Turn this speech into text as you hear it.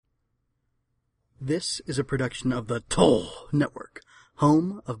This is a production of the Toll Network,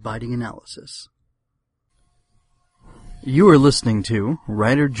 home of biting analysis. You are listening to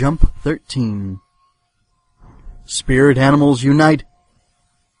Rider Jump 13. Spirit Animals Unite!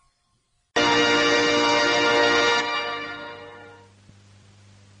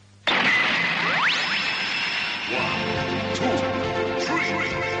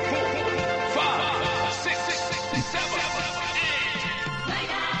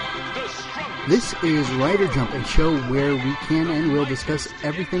 This is Rider Jump, a show where we can and will discuss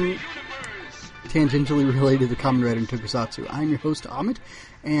everything tangentially related to Kamen Rider and Tokusatsu. I'm your host, Amit,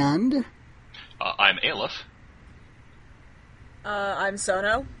 and... I'm Aleph. I'm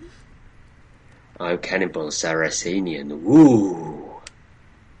Sono. I'm Cannibal Saracenian. Woo!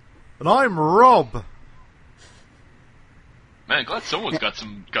 And I'm Rob. Man, glad someone's got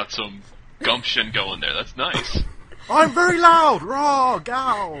some gumption going there. That's nice. I'm very loud! Raw!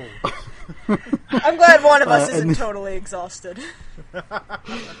 Gow! I'm glad one of us isn't totally exhausted.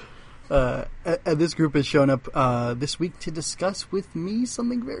 This group has shown up this week to discuss with me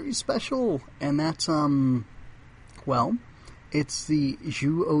something very special, and that's, it's the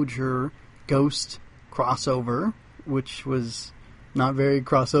Zyuohger Ghost crossover, which was not very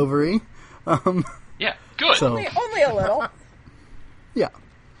crossovery. Yeah, good. So, only a little. Yeah.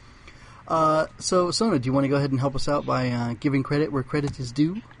 So, Sona, do you want to go ahead and help us out by giving credit where credit is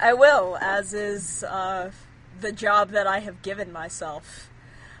due? I will, as is the job that I have given myself.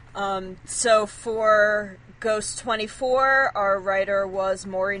 So for Ghost 24, our writer was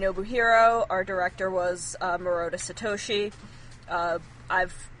Mori Nobuhiro, our director was Maroda Satoshi.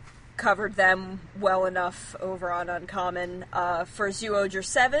 I've covered them well enough over on Uncommon. For Zyuohger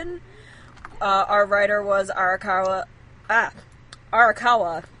 7, our writer was Arakawa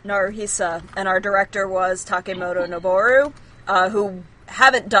Naruhisa, and our director was Takemoto Noboru, who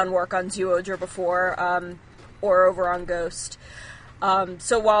haven't done work on Zyuohger before, or over on Ghost. But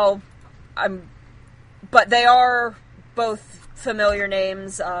they are both familiar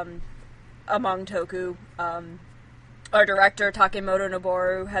names among Toku. Our director, Takemoto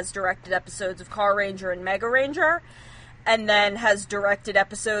Noboru, has directed episodes of Car Ranger and Mega Ranger, and then has directed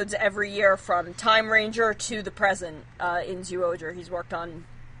episodes every year from Time Ranger to the present in Zyuohger. He's worked on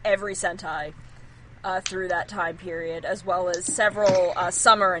every Sentai through that time period, as well as several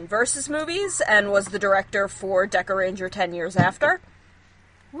Summer and Versus movies, and was the director for Deca Ranger 10 years after.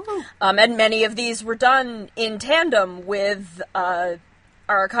 And many of these were done in tandem with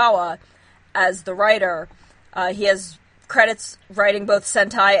Arakawa as the writer. He has credits writing both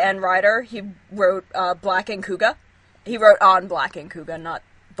Sentai and Rider. He wrote Black and Kuga. He wrote on Black and Kuga, not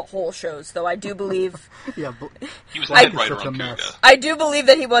the whole shows, though I do believe... he was the head writer on Kuga. I do believe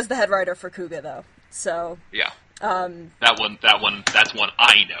that he was the head writer for Kuga, though. So... Yeah. That's one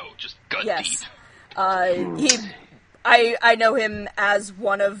I know, just gut yes. deep. I know him as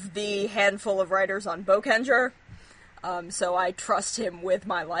one of the handful of writers on Bokenger, so I trust him with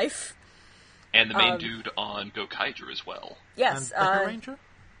my life. And the main dude on Gokaiger as well. Yes. And Deca Ranger?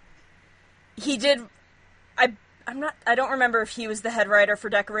 He did... I don't remember if he was the head writer for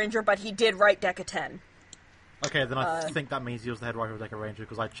Deca Ranger, but he did write Deca 10. Okay, then I think that means he was the head writer of Deca Ranger,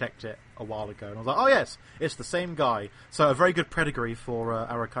 because I checked it a while ago, and I was like, oh yes, it's the same guy. So a very good pedigree for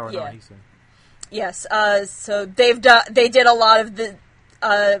Arakawa Naruhisa. Yes, so they did a lot of the...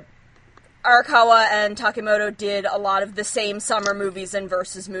 Arakawa and Takemoto did a lot of the same summer movies and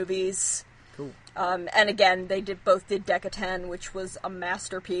Versus movies. Cool. And again, they both did Deca 10, which was a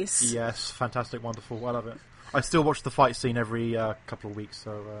masterpiece. Yes, fantastic, wonderful, I love it. I still watch the fight scene every couple of weeks,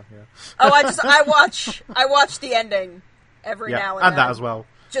 so yeah. Oh, I watch the ending every now and then. And that as well.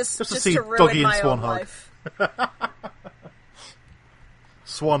 Just to see to ruin Doggy my and Swan own hug. life.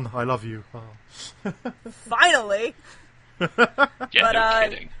 Swan, I love you. Oh. Finally. Yeah, But, no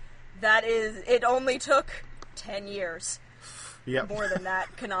kidding. It only took 10 years. Yep. More than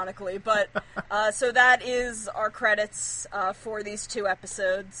that, canonically. But, so that is our credits for these two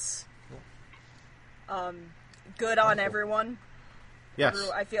episodes. Good on everyone. Yes.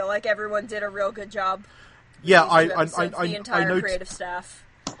 I feel like everyone did a real good job. Yeah, The entire creative staff.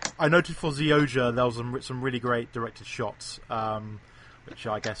 I noted for Zyuohger there was some really great directed shots, which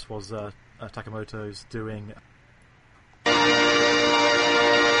I guess was Takemoto's doing.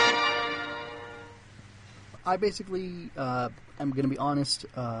 I basically am going to be honest,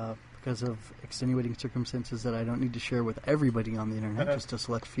 because of extenuating circumstances that I don't need to share with everybody on the internet, just a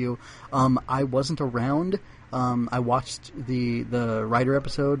select few. I wasn't around. I watched the Rider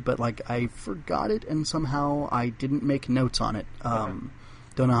episode, but I forgot it, and somehow I didn't make notes on it. Don't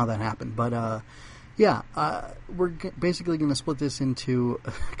know how that happened, but Yeah, we're basically going to split this into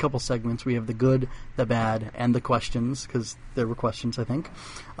a couple segments. We have the good, the bad, and the questions, because there were questions, I think.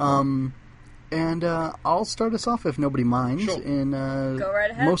 And I'll start us off, if nobody minds, in Go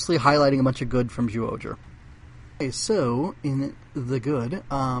right ahead. Mostly highlighting a bunch of good from Zyuohger. Okay, so, in the good,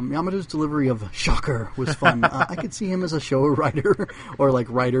 Yamato's delivery of Shocker was fun. I could see him as a show writer, or like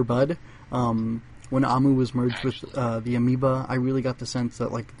writer bud. When Amu was merged with the Amoeba, I really got the sense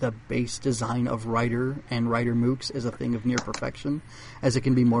that like the base design of Rider and Rider Mooks is a thing of near perfection, as it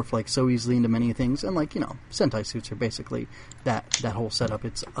can be morphed like so easily into many things. And like, you know, Sentai suits are basically that whole setup.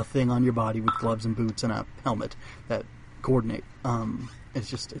 It's a thing on your body with gloves and boots and a helmet that coordinate.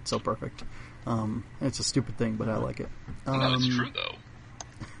 It's so perfect. It's a stupid thing, but I like it. That is true, though.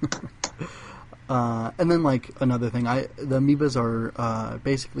 And then, like, another thing, the amoebas are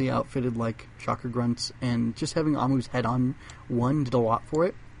basically outfitted like Shocker Grunts, and just having Amu's head on one did a lot for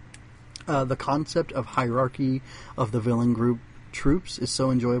it. The concept of hierarchy of the villain group troops is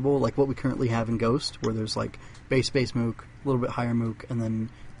so enjoyable, like what we currently have in Ghost, where there's, like, base Mook, a little bit higher Mook, and then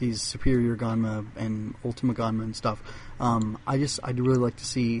these superior Ganma and Ultima Ganma and stuff. I'd really like to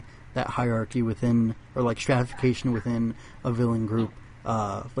see that hierarchy within, or, like, stratification within a villain group,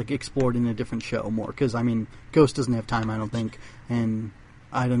 like explored in a different show more, because I mean Ghost doesn't have time, I don't think, and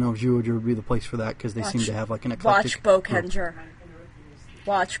I don't know if Zyuohger would be the place for that, because they seem to have like an eclectic Watch Bokenger.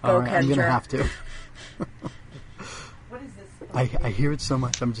 Watch Bokenger. I'm gonna have to. What is this? I hear it so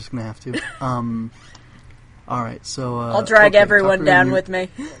much, I'm just gonna have to. Alright, so I'll drag everyone down with me.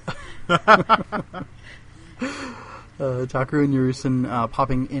 Takaru and Yurusen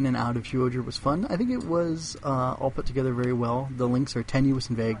popping in and out of Zyuohger was fun. I think it was all put together very well. The links are tenuous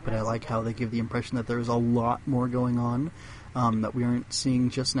and vague, but I like how they give the impression that there is a lot more going on that we aren't seeing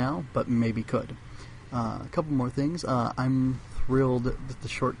just now, but maybe could. A couple more things. I'm thrilled that the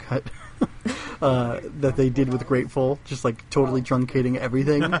shortcut that they did with Grateful, just like totally truncating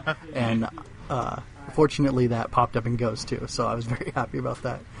everything, and fortunately that popped up in Ghost too, so I was very happy about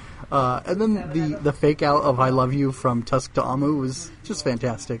that. And then the fake out of I Love You from Tusk to Amu was just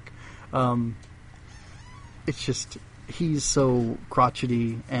fantastic. It's just, he's so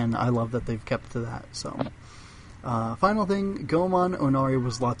crotchety, and I love that they've kept to that. So, final thing, Goemon Onari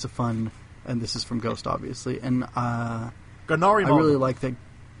was lots of fun, and this is from Ghost, obviously. And I really like that.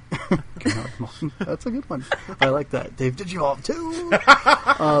 Gannarimon. That's a good one. I like that. Dave, did you all too?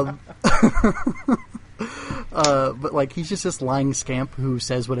 But like, he's just this lying scamp who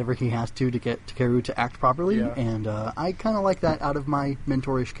says whatever he has to get Takeru to act properly, and I kind of like that out of my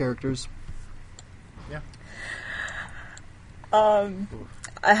mentorish characters. Yeah.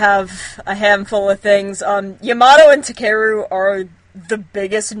 I have a handful of things. Yamato and Takeru are the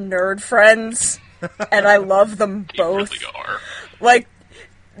biggest nerd friends, and I love them both. They really are. Like,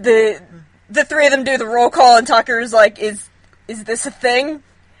 the three of them do the roll call, and Takeru's like, is this a thing?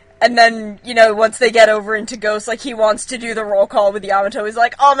 And then, you know, once they get over into Ghost, like, he wants to do the roll call with Yamato. He's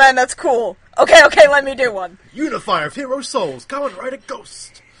like, oh man, that's cool. Okay, let me do one. Unifier of hero souls, come and write a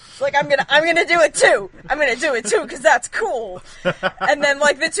Ghost. Like, I'm gonna do it too. I'm gonna do it too, because that's cool. And then,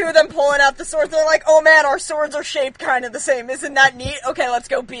 like, the two of them pulling out the swords, they're like, oh man, our swords are shaped kind of the same. Isn't that neat? Okay, let's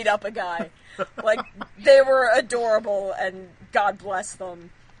go beat up a guy. Like, they were adorable, and God bless them.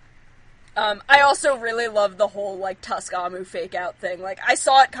 I also really love the whole, like, Tusk Amu fake-out thing. Like, I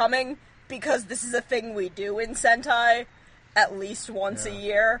saw it coming because this is a thing we do in Sentai at least once a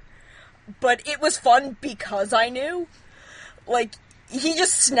year. But it was fun because I knew. Like, he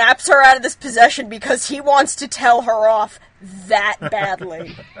just snaps her out of this possession because he wants to tell her off that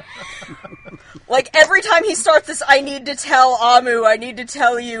badly. Like, every time he starts this, I need to tell Amu, I need to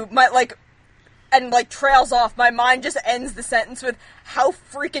tell you, and, like, trails off, my mind just ends the sentence with, how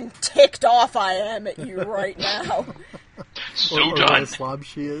freaking ticked off I am at you right now. So or done. what a slob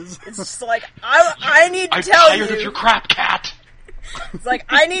she is. It's just like, I need to tell you. I'm tired of your crap, cat. It's like,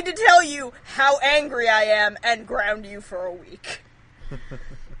 I need to tell you how angry I am and ground you for a week.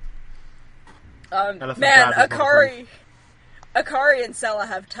 Man, Akari and Sella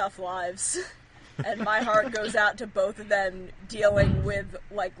have tough lives. And my heart goes out to both of them dealing with,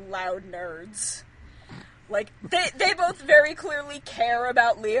 like, loud nerds. Like, they both very clearly care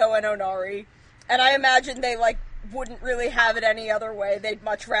about Leo and Onari. And I imagine they, like, wouldn't really have it any other way. They'd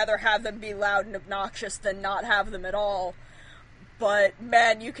much rather have them be loud and obnoxious than not have them at all. But,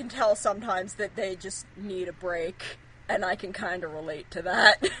 man, you can tell sometimes that they just need a break. And I can kind of relate to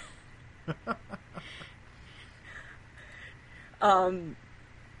that.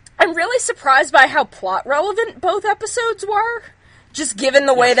 I'm really surprised by how plot relevant both episodes were. Just given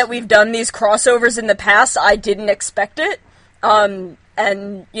the way that we've done these crossovers in the past, I didn't expect it.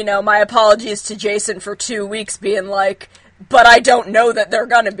 And, my apologies to Jason for 2 weeks being like, but I don't know that they're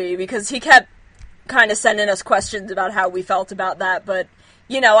gonna be, because he kept kind of sending us questions about how we felt about that, but,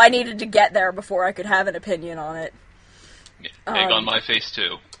 I needed to get there before I could have an opinion on it. Egg on my face,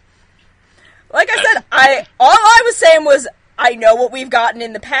 too. Like I said, all I was saying was, I know what we've gotten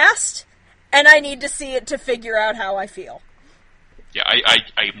in the past, and I need to see it to figure out how I feel. Yeah,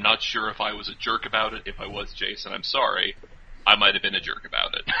 I'm not sure if I was a jerk about it. If I was, Jason, I'm sorry. I might have been a jerk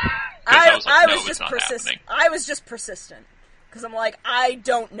about it. I was like, no, it's not happening. I was just persistent. Because I'm like, I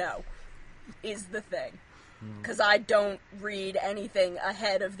don't know, is the thing. Because I don't read anything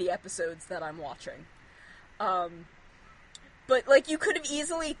ahead of the episodes that I'm watching. But, you could have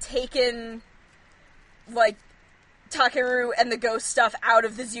easily taken, Takeru and the ghost stuff out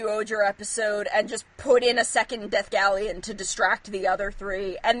of the Zyuohger episode and just put in a second Death Galleon to distract the other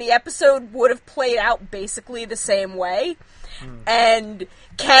three, and the episode would have played out basically the same way. And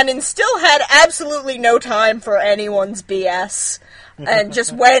Canon still had absolutely no time for anyone's BS, and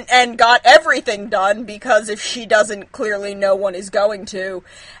just went and got everything done, because if she doesn't, clearly no one is going to.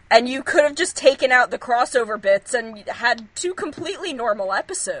 And you could have just taken out the crossover bits and had 2 completely normal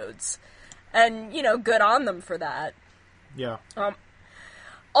episodes. And, good on them for that. Yeah.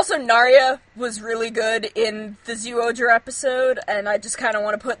 Also, Narya was really good in the Zyuohger episode, and I just kind of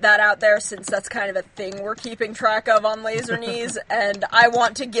want to put that out there, since that's kind of a thing we're keeping track of on Laser Knees, and I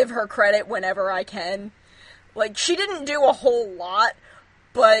want to give her credit whenever I can. She didn't do a whole lot,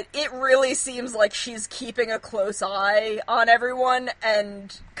 but it really seems like she's keeping a close eye on everyone,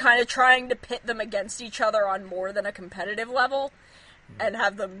 and kind of trying to pit them against each other on more than a competitive level, and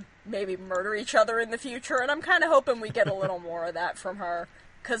have them maybe murder each other in the future, and I'm kind of hoping we get a little more of that from her,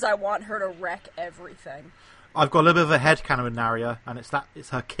 because I want her to wreck everything. I've got a little bit of a headcanon with Narya, and it's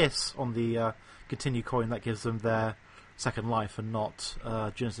her kiss on the continue coin that gives them their second life, and not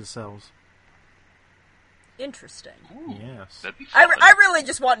Genesis cells. Interesting. Ooh, yes. that'd be fun. I really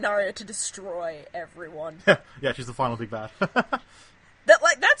just want Narya to destroy everyone. Yeah, she's the final big bad.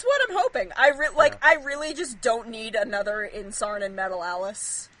 That's what I'm hoping. I really just don't need another Insarn and Metal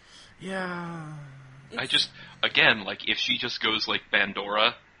Alice. Yeah. Again, if she just goes like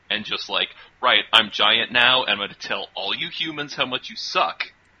Bandora and just right, I'm giant now, and I'm going to tell all you humans how much you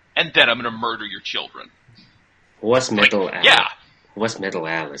suck, and then I'm going to murder your children. What's Metal Alice? Yeah. What's Metal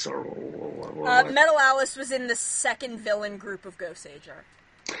Alice? Or what? Metal Alice was in the second villain group of Ghost Ager.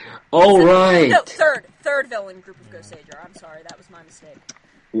 Oh, right. No, third villain group of Ghost Ager. I'm sorry, that was my mistake.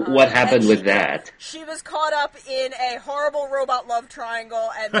 What happened with that? She was caught up in a horrible robot love triangle,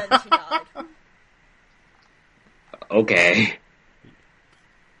 and then she died. Okay.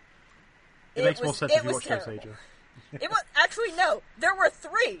 It makes more sense if you watch Ghost Ager. It was actually no. There were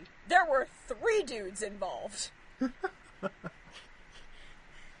 3. There were 3 dudes involved.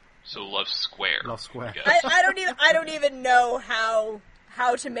 So Love Square. Love Square. I don't even know how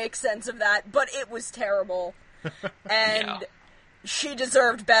to make sense of that, but it was terrible. And Yeah. She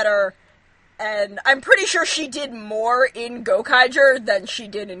deserved better. And I'm pretty sure she did more in Gokaiger than she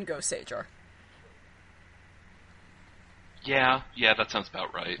did in Ghost Ager. Yeah, that sounds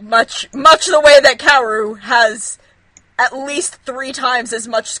about right. Much the way that Kaoru has at least 3 times as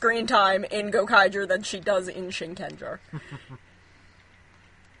much screen time in Gokaiger than she does in Shinkenger.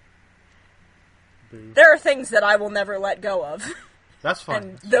 There are things that I will never let go of. That's fine.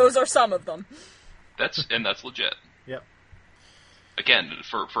 And those are some of them. That's legit. Yep. Again,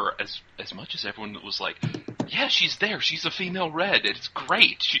 for as much as everyone was like, yeah, she's there, she's a female Red, it's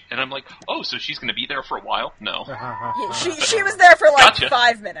great, and I'm like, oh, so she's going to be there for a while? No. Yeah, she was there for Gotcha.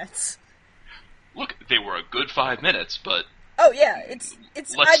 5 minutes. Look, they were a good 5 minutes, but Oh yeah, it's.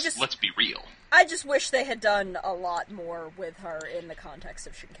 let's be real. I just wish they had done a lot more with her in the context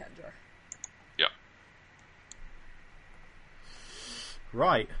of Shinkenger. Yeah.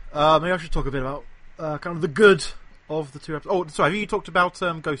 Right. Maybe I should talk a bit about kind of the good of the 2 episodes. Oh, sorry, have you talked about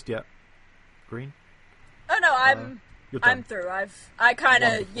Ghost yet? Green? Oh no, I'm through. I kind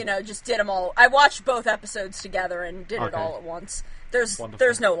of just did them all. I watched both episodes together and did it all at once. There's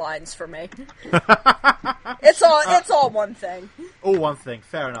no lines for me. It's all one thing. All one thing.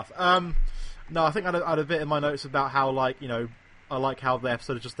 Fair enough. No, I think I had a bit in my notes about how I like how the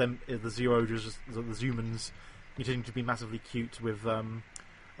episode is just them, the Zyuohgers, just the humans, continuing to be massively cute with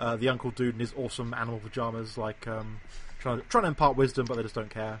the uncle dude in his awesome animal pajamas, trying to impart wisdom, but they just don't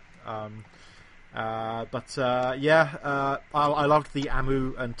care. I loved the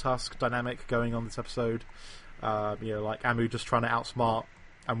Amu and Tusk dynamic going on this episode. Amu just trying to outsmart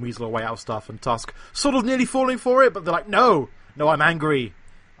and weasel away out of stuff, and Tusk sort of nearly falling for it, but they're like, no, I'm angry.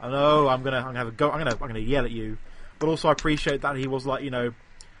 I know, I'm gonna have a go. I'm gonna yell at you. but also I appreciate that he was like, that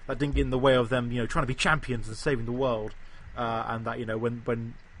didn't get in the way of them, trying to be champions and saving the world, and that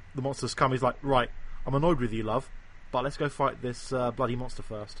when the monsters come, he's like, right, I'm annoyed with you, love, but let's go fight this bloody monster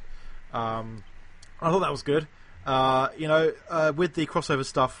first. I thought that was good. With the crossover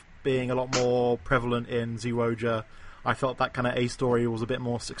stuff being a lot more prevalent in Zyuohger, I felt that kind of A story was a bit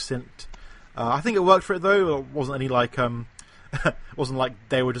more succinct. I think it worked for it though. It wasn't any like wasn't like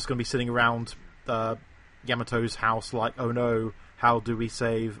they were just going to be sitting around Yamato's house like, oh no, how do we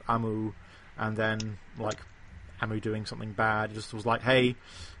save Amu? And then like Amu doing something bad. It just was like, hey,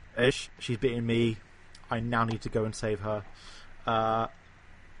 Ish, she's beating me. I now need to go and save her. No,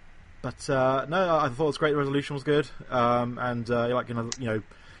 I thought it was great. The resolution was good,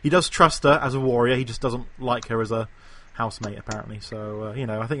 he does trust her as a warrior. He just doesn't like her as a housemate, apparently. So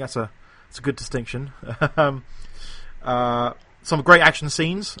I think it's a good distinction. Some great action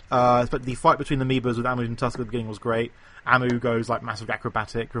scenes. But the fight between the Amoebas with Amu and Tusk at the beginning was great. Amu goes like massive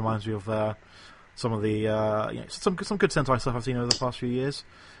acrobatic. Reminds me of some of the some good Sentai stuff I've seen over the past few years.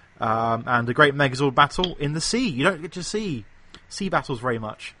 And a great Megazord battle in the sea. You don't get to see sea battles very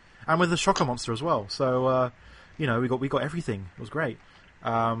much. And with the Shocker Monster as well. So, we got everything. It was great.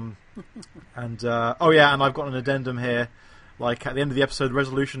 And I've got an addendum here. Like, at the end of the episode, the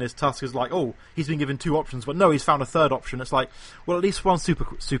resolution is Tusk is like, oh, he's been given 2 options, but no, he's found a 3rd option. It's like, well, at least one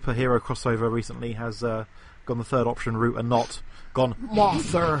superhero crossover recently has gone the 3rd option route and not gone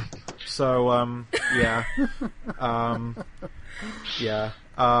Mother. So, yeah.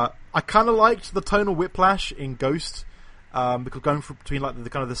 I kind of liked the tonal whiplash in Ghost. Because going between like the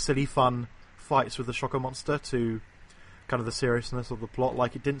kind of the silly fun fights with the Shocker Monster to kind of the seriousness of the plot,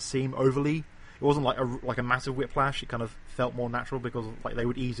 like it didn't seem overly. It wasn't like a massive whiplash. It kind of felt more natural because like they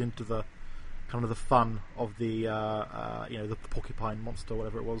would ease into the kind of the fun of the the porcupine monster,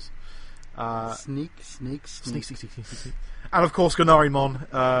 whatever it was. Sneak. And of course,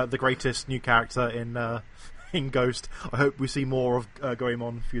 Gonarimon, the greatest new character in Ghost. I hope we see more of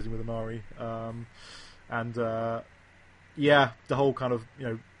Goemon fusing with Inari. The whole kind of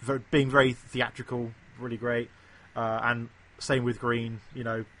being very theatrical, really great, and same with Green.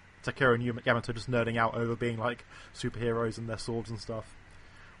 Takeru and Yamato just nerding out over being like superheroes and their swords and stuff.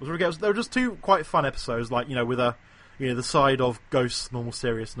 It was really good. There were just 2 quite fun episodes, like with a the side of Ghost's normal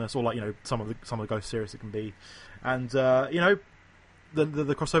seriousness, or like some of the Ghost serious it can be, and the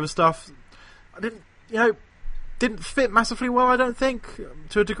crossover stuff. I didn't fit massively well. I don't think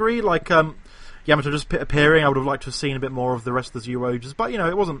to a degree like. Yamato just appearing, I would have liked to have seen a bit more of the rest of the Zyuohgers, but it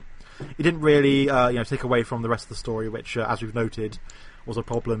didn't really take away from the rest of the story, which as we've noted was a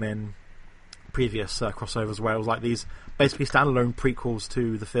problem in previous crossovers where it was like these basically standalone prequels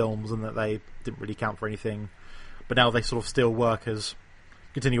to the films and that they didn't really count for anything, but now they sort of still work as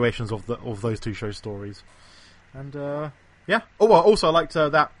continuations of those 2 show stories. And also I liked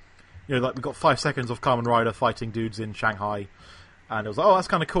that we got 5 seconds of Kamen Rider fighting dudes in Shanghai. And it was like, oh, that's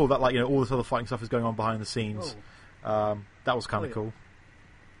kind of cool that all this other fighting stuff is going on behind the scenes. That was kind of cool.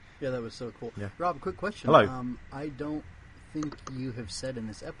 Yeah, that was so cool. Yeah. Rob, quick question. Hello. I don't think you have said in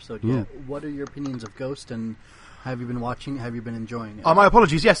this episode yet. What are your opinions of Ghost, and have you been watching? Have you been enjoying it? My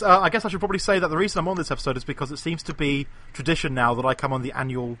apologies. Yes, I guess I should probably say that the reason I'm on this episode is because it seems to be tradition now that I come on the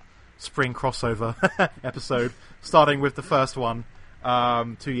annual spring crossover episode, starting with the first one.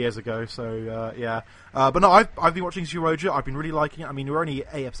 2 years ago, so but no, I've been watching Zyuohger. I've been really liking it. I mean, we're only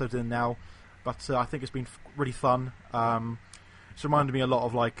 8 episodes in now, but I think it's been really fun. It's reminded me a lot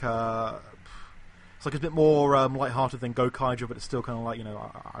of like it's like a bit more lighthearted than Gokaiger, but it's still kind of like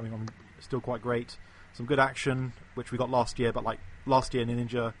it's still quite great. Some good action, which we got last year, but like last year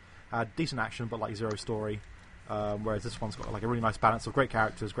Ninja had decent action, but like zero story. Whereas this one's got like a really nice balance of great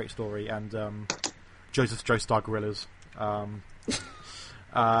characters, great story, and Joseph's Joestar Gorillas.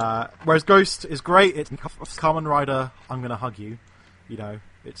 Whereas Ghost is great. It's Kamen Rider, I'm gonna hug you.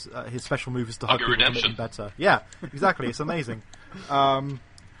 It's his special move is to hug people to make them better. Yeah, exactly. It's amazing. I'm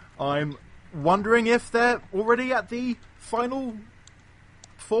wondering if they're already at the final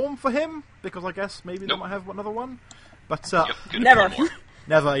form for him, because I guess maybe they might have another one. But never.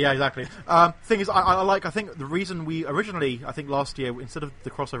 Never, yeah, exactly. Thing is, I think the reason we originally, I think last year, instead of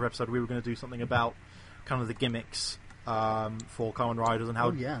the crossover episode, we were going to do something about kind of the gimmicks for Kamen Riders and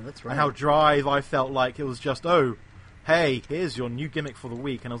how that's right. And how Drive, I felt like it was just, oh, hey, here's your new gimmick for the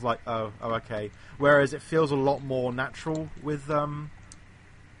week, and I was like, oh, okay. Whereas it feels a lot more natural with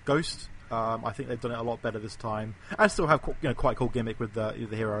Ghost. I think they've done it a lot better this time. And still have quite a cool gimmick with the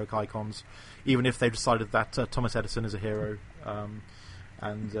heroic icons, even if they've decided that Thomas Edison is a hero.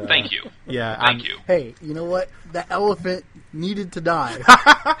 And thank you. Yeah, thank you. Hey, you know what? That elephant needed to die.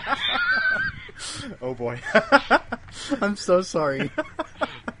 Oh boy. I'm so sorry.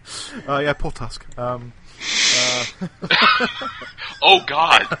 Yeah, poor Tusk. Oh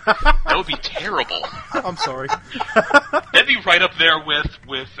God, that would be terrible. I'm sorry. That'd be right up there with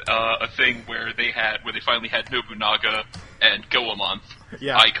a thing where they finally had Nobunaga and Goemon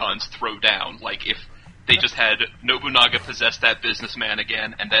icons throw down. Like if they just had Nobunaga possess that businessman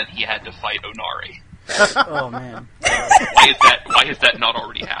again, and then he had to fight Onari. Oh man. Why has that not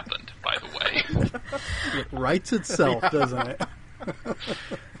already happened? By the way, It writes itself, doesn't it?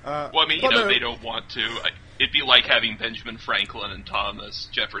 well, I mean, they don't want to. It'd be like having Benjamin Franklin and Thomas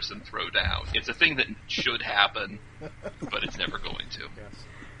Jefferson throw down. It's a thing that should happen, but it's never going to. Yes.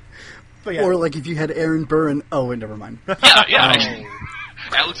 But yeah. Or like if you had Aaron Burr and... Oh, wait, never mind. Yeah.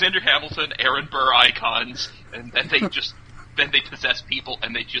 Alexander Hamilton, Aaron Burr icons, and then they possess people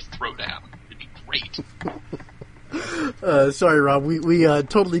and they just throw down. It'd be great. Sorry, Rob. We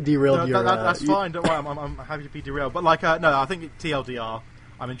totally derailed your... That's fine. Don't worry. I'm happy to be derailed. But no, I think TLDR.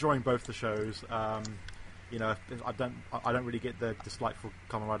 I'm enjoying both the shows. I don't really get the dislike for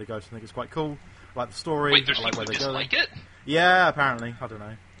Kamen Rider Ghost. I think it's quite cool. I like the story. Wait, there's I like people where who they're going. dislike it? Yeah, apparently. I don't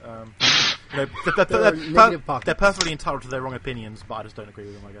know. They're perfectly entitled to their wrong opinions, but I just don't agree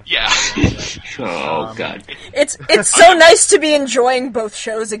with them, I guess. Yeah. Oh, God. It's so nice to be enjoying both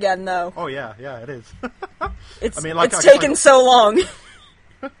shows again, though. Oh, yeah, it is. It's taken so long.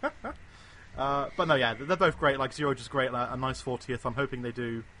 But no, yeah, they're both great. Like, Zero is great, a nice 40th. I'm hoping they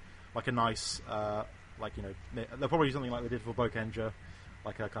do, like, a nice, they'll probably do something like they did for Bokenja,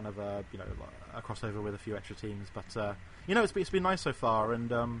 like a kind of, a crossover with a few extra teams. But, it's been nice so far,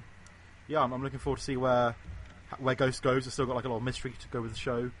 and, I'm looking forward to see where Ghost goes. It's still got, like, a lot of mystery to go with the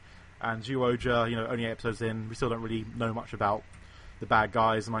show. And Zyuohger, only 8 episodes in, we still don't really know much about the bad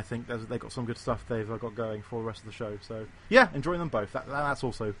guys, and I think they've got some good stuff they've got going for the rest of the show. So, yeah, enjoying them both. That's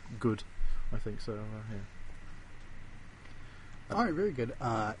also good, I think, so, yeah. All right, very good.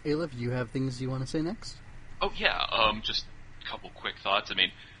 Aleph, you have things you want to say next? Oh, yeah, just a couple quick thoughts. I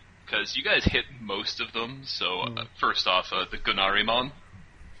mean, because you guys hit most of them, so first off, the Gunarimon.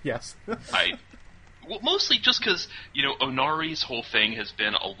 Yes. Mostly just because, Onari's whole thing has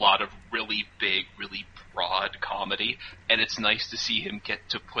been a lot of really big, really broad comedy, and it's nice to see him get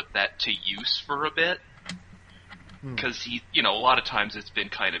to put that to use for a bit. Because he, a lot of times it's been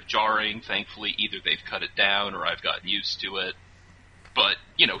kind of jarring. Thankfully, either they've cut it down or I've gotten used to it. But,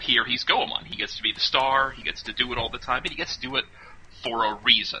 here he's Goemon. He gets to be the star, he gets to do it all the time, and he gets to do it for a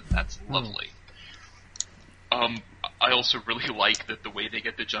reason. That's lovely. I also really like that the way they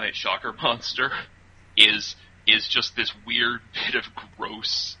get the giant shocker monster is just this weird bit of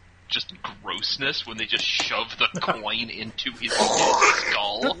grossness when they just shove the coin into his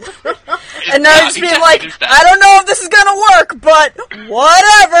skull. And now it's being like, I don't know if this is gonna work, but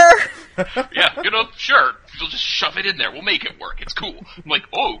whatever. Yeah, sure. We'll just shove it in there. We'll make it work. It's cool. I'm like,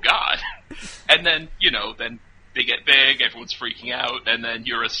 oh god. And then, then they get big, everyone's freaking out, and then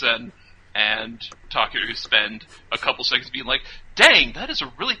Yurisen and Takeru spend a couple seconds being like, dang, that is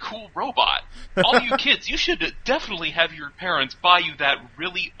a really cool robot. All you kids, you should definitely have your parents buy you that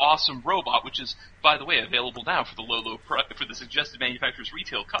really awesome robot, which is, by the way, available now for the for the suggested manufacturer's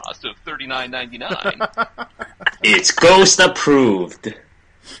retail cost of $39.99. It's Ghost approved.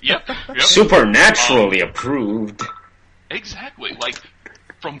 Yep. Supernaturally approved. Exactly. Like,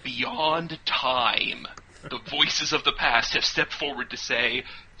 from beyond time, the voices of the past have stepped forward to say,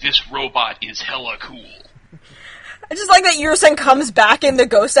 this robot is hella cool. I just like that Yurisen comes back in the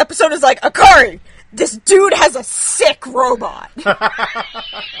Ghost episode is like, Akari, this dude has a sick robot.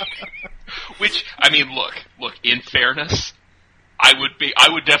 Which, I mean, look, in fairness, I would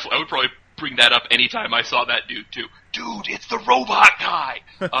probably bring that up anytime I saw that dude too. Dude, it's the robot guy!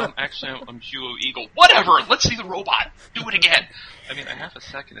 Actually, I'm Zhuo Eagle. Whatever, let's see the robot. Do it again. I mean, a half a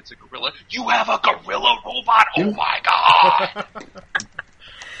second, it's a gorilla. You have a gorilla robot? Oh my god!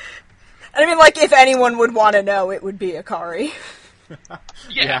 I mean, like, if anyone would want to know, it would be Akari.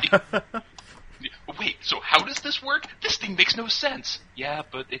 Yeah. Wait, so how does this work? This thing makes no sense. Yeah,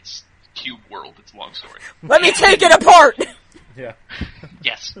 but it's Cube World. It's a long story. Let me take it apart! Yeah.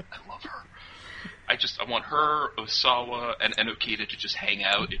 Yes, I love her. I want her, Osawa, and Enokita to just hang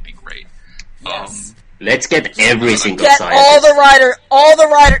out. It'd be great. Yes. Let's get every single Get scientist.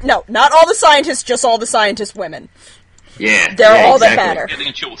 No, not all the scientists, just all the scientist women. Yeah. They're all exactly. that matter. Yeah, they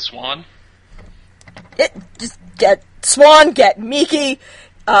can chill with Swan. Just get Swan, get Miki,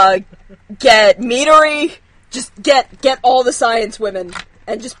 get Midori, just get all the science women,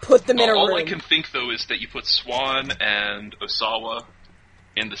 and just put them in a room. All I can think, though, is that you put Swan and Osawa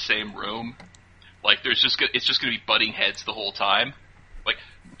in the same room. Like, it's just going to be butting heads the whole time. Like,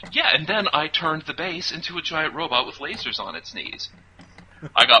 Yeah, and then I turned the base into a giant robot with lasers on its knees.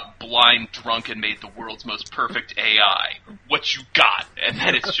 I got blind drunk and made the world's most perfect AI. What you got? And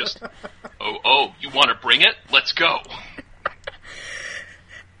then it's just, oh, you want to bring it? Let's go.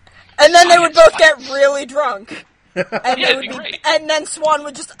 And then they would both get really drunk. And Yeah, they it'd would be great. And then Swan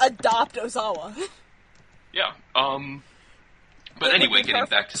would just adopt Ozawa. Yeah. But It would anyway, be getting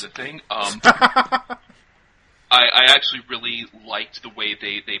back perfect. to the thing, I actually really liked the way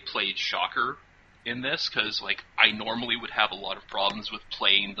they played Shocker in this, because, like, I normally would have a lot of problems with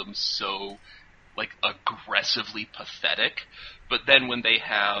playing them so, like, aggressively pathetic, but then when they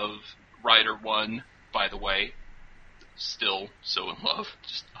have Rider 1, by the way, still so in love,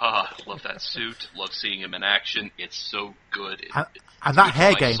 just, love that suit, love seeing him in action, it's so good. And that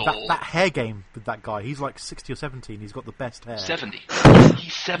hair good for my game, soul. that hair game with that guy, he's like 60 or 70 and he's got the best hair. 70.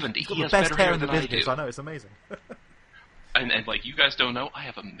 He's 70. He's got He the has best better hair hair in the than I business. do. I know, it's amazing. And like, you guys don't know, I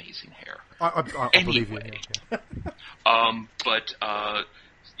have amazing hair. I believe you. Anyway. Yeah. But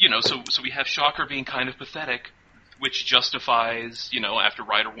you know, so we have Shocker being kind of pathetic, which justifies, you know, after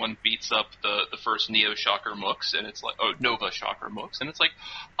Rider 1 beats up the first Neo Shocker Mooks, and it's like, Nova Shocker Mooks, and it's like,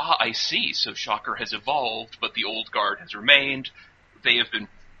 I see, so Shocker has evolved, but the old guard has remained. They have been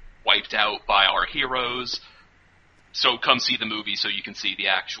wiped out by our heroes. So come see the movie so you can see the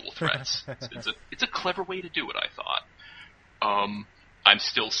actual threats. It's a clever way to do it, I thought. I'm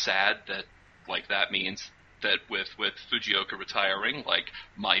still sad that, like, that means that with Fujioka retiring, like,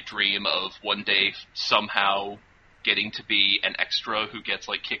 my dream of one day somehow getting to be an extra who gets,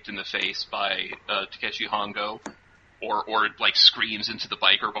 like, kicked in the face by Takeshi Hongo, or like screams into the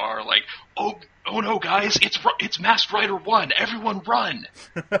biker bar, like, oh no, guys, it's Masked Rider 1, everyone run!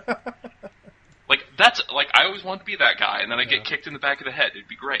 Like, that's, like, I always wanted to be that guy, and then I get kicked in the back of the head. It'd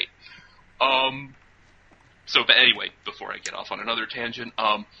be great. But anyway, before I get off on another tangent,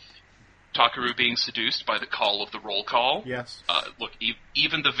 Takaru being seduced by the call of the roll call. Yes. Look,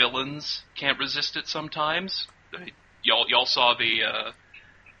 even the villains can't resist it sometimes. Y'all saw the,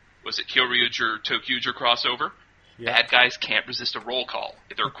 was it Kyoryuger Tokyuger crossover? Yeah. Bad guys can't resist a roll call.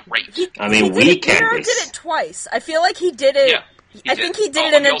 They're great. I mean, we He can't. did it twice. I feel like he did it. Yeah. I think he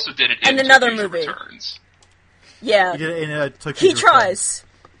did Oh, it he also did it in another Tokyuger movie. Returns. Yeah. He did it in Tokyo. He tries.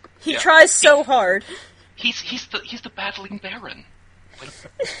 He Yeah. tries so hard. He's the battling Baron. Like,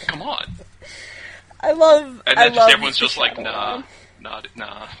 come on. I love. And I then love everyone's just like, Shadow nah, Man.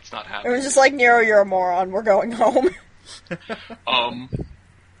 it's not happening. Everyone's just like, Nero, you're a moron. We're going home. I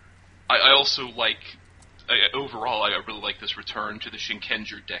also like, overall, I really like this return to the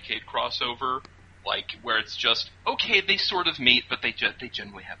Shinkenger Decade crossover, like, where it's just, okay, they sort of meet, but they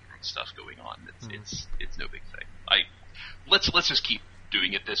generally have their own stuff going on. It's no big thing. Let's just keep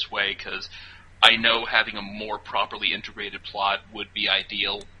doing it this way, because I know having a more properly integrated plot would be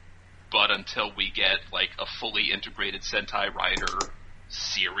ideal, but until we get, like, a fully integrated Sentai Rider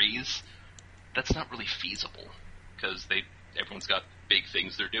series, that's not really feasible, because everyone's got big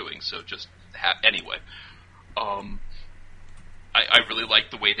things they're doing, so just anyway. I really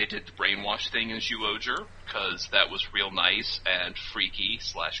like the way they did the brainwash thing in Zyuohger, because that was real nice and freaky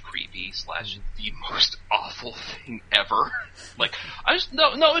 / creepy / the most awful thing ever. Like,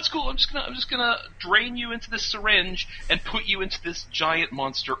 no, it's cool. I'm just gonna drain you into this syringe and put you into this giant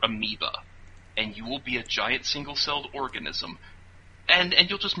monster amoeba, and you will be a giant single-celled organism, and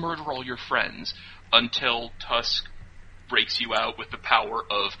you'll just murder all your friends until Tusk breaks you out with the power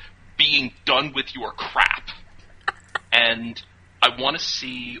of being done with your crap. And I want to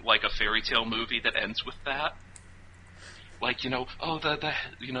see, like, a fairy tale movie that ends with that. Like, the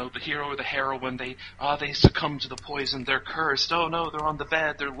hero or the heroine, they succumb to the poison, they're cursed, oh no, they're on the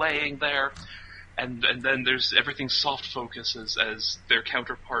bed, they're laying there. And then there's everything soft focus as their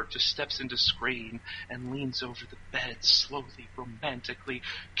counterpart just steps into screen and leans over the bed slowly, romantically,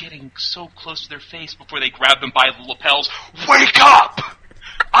 getting so close to their face before they grab them by the lapels. Wake up!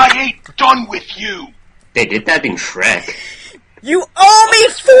 I ain't done with you! They did that in Shrek. You owe me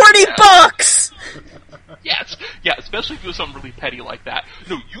 $40! Yeah, especially if it was something really petty like that.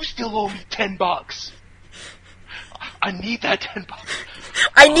 No, you still owe me $10. I need that $10.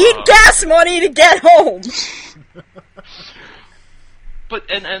 I need gas money to get home! But,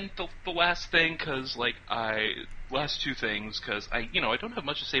 and the last thing, because, like, last two things, because I don't have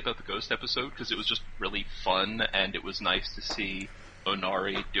much to say about the Ghost episode, because it was just really fun, and it was nice to see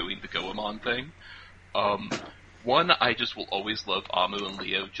Onari doing the Goemon thing. One, I just will always love Amu and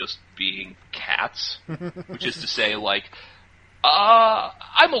Leo just being cats, which is to say, like,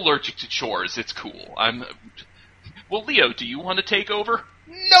 I'm allergic to chores, it's cool. Well, Leo, do you want to take over?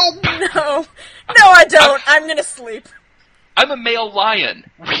 Nope! No, I don't. I'm gonna sleep. I'm a male lion.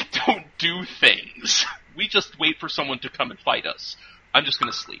 We don't do things. We just wait for someone to come and fight us. I'm just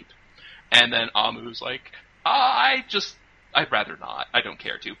gonna sleep. And then Amu's like, I'd rather not. I don't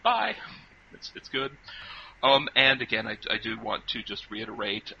care to. Bye. It's good. And again, I do want to just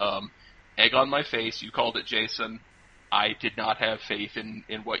reiterate, egg on my face, you called it, Jason. I did not have faith in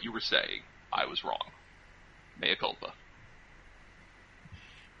what you were saying. I was wrong. Mea culpa.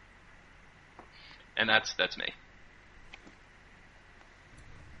 And that's me.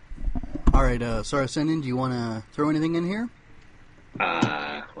 All right, Sora Sendin, do you want to throw anything in here?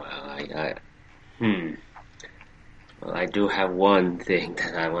 Well, I do have one thing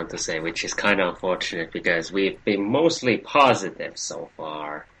that I want to say, which is kind of unfortunate because we've been mostly positive so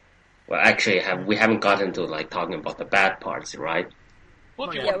far. Well, actually, we haven't gotten to like talking about the bad parts, right? Well,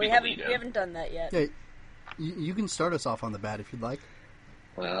 if you Yeah, want to we be the lead-in. haven't done that yet. Yeah, you can start us off on the bad if you'd like.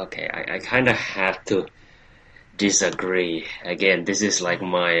 Well, okay, I kind of have to disagree. Again, this is like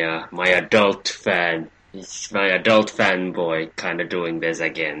my adult fanboy kind of doing this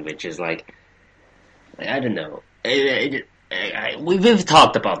again, which is like, I don't know. We've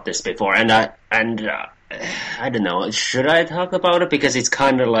talked about this before, and I don't know. Should I talk about it? Because it's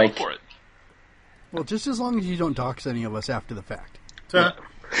kind of like. Go for it. Well, just as long as you don't dox any of us after the fact. I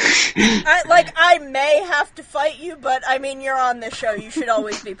may have to fight you, but I mean, you're on this show. You should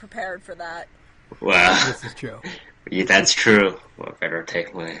always be prepared for that. Well, This is true. yeah, that's true. Well, I better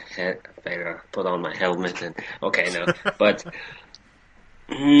better put on my helmet and. Okay, no, but.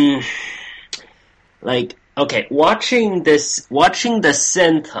 Like. Okay, watching the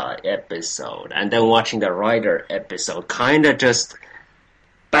Sentai episode and then watching the Rider episode kind of just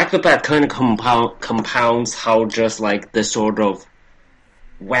back to back kind of compounds how just like the sort of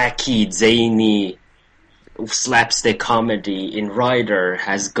wacky, zany slapstick comedy in Rider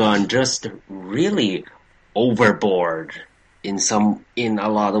has gone just really overboard in a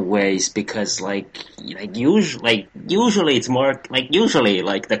lot of ways because usually it's more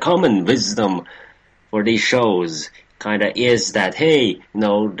like the common wisdom for these shows kind of is that, hey,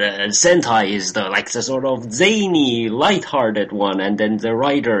 the Sentai is the sort of zany, lighthearted one, and then the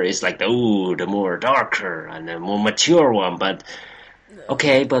Rider is like the more darker and the more mature one. But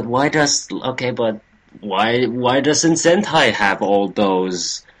why doesn't Sentai have all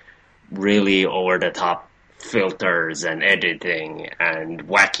those really over the top filters and editing and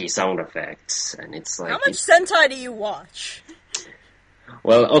wacky sound effects? And it's like, How much Sentai do you watch?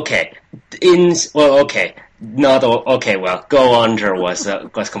 Well, okay. Go Under was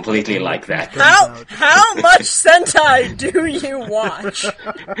completely like that. How much Sentai do you watch?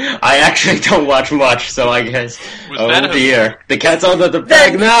 I actually don't watch much, so I guess. Dear, the cat's out of the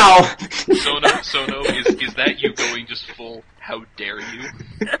bag now. Sono, is that you going just full? How dare you?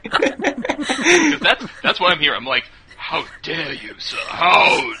 Because that's why I'm here. I'm like, how dare you, sir?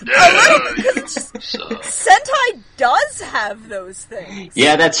 How dare you, sir? Sentai does have those things.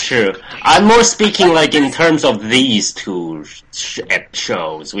 Yeah, that's true. I'm more speaking like in terms of these two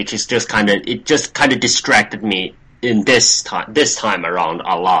shows, which is just kind of distracted me in this time around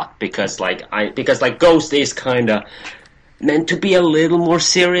a lot because Ghost is kind of meant to be a little more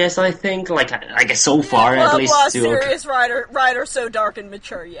serious, I think. I guess so far at least. Serious Rider, so dark and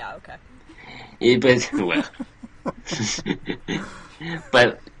mature. Yeah, okay. Yeah, but well.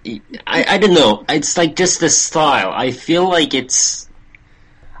 But I don't know. It's like just the style. I feel like it's.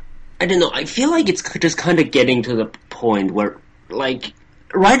 I don't know. I feel like it's just kind of getting to the point where,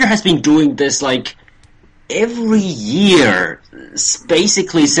 Rider has been doing this every year,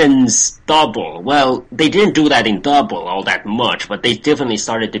 basically since Double. Well, they didn't do that in Double all that much, but they definitely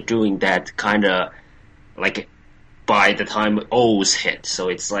started doing that kind of by the time O's hit. So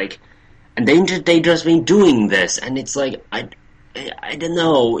it's like. And they just been doing this, and it's like, I don't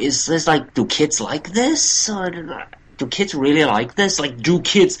know, is this do kids like this? Or do kids really like this? Do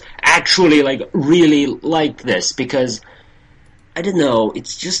kids actually really like this? Because, I don't know, it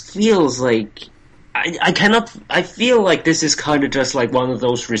just feels like, I feel like this is kind of just one of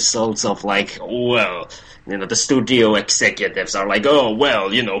those results of the studio executives are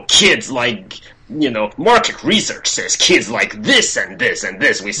kids market research says kids like this and this and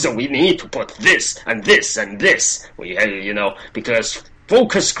this. So we need to put this and this and this. Because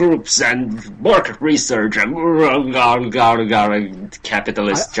focus groups and market research and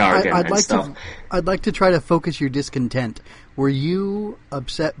capitalist jargon and stuff. I'd like to try to focus your discontent. Were you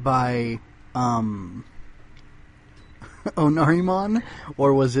upset by Onarimon,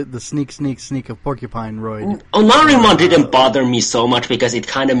 or was it the sneak of Porcupine Roid? Onarimon didn't bother me so much because it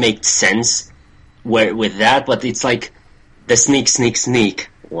kind of made sense with that, but it's the sneak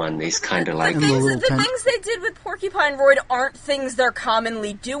one is kind of the things they did with Porcupine Roid aren't things they're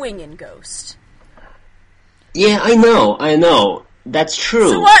commonly doing in Ghost. Yeah, I know. That's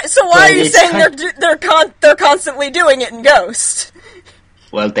true. So why But are you it's saying they're constantly doing it in Ghost?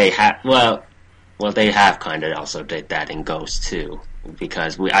 Well, they have kind of also did that in Ghost too,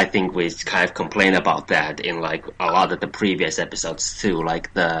 because I think we kind of complain about that in like a lot of the previous episodes too, like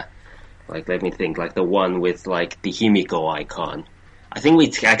let me think, like the one with like the Himiko icon. I think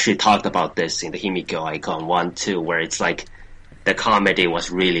we actually talked about this in the Himiko icon one too, where it's like the comedy was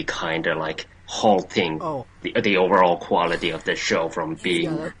really kind of like halting the overall quality of the show from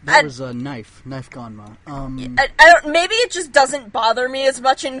being. Yeah, that was a knife Ganma. I don't. Maybe it just doesn't bother me as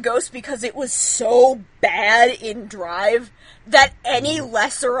much in Ghost because it was so bad in Drive that any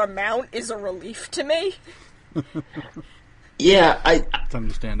lesser amount is a relief to me. Yeah, It's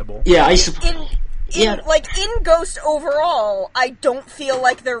understandable. Yeah, In Ghost overall, I don't feel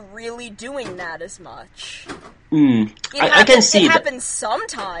like they're really doing that as much. I can see it that. happens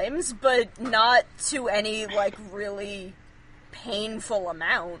sometimes, but not to any like really painful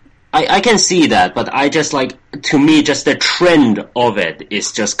amount. I can see that, but I just like, to me, just the trend of it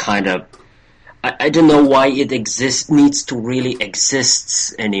is just kind of, I don't know why it needs to really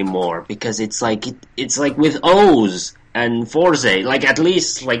exists anymore, because it's like with O's and Forze, like at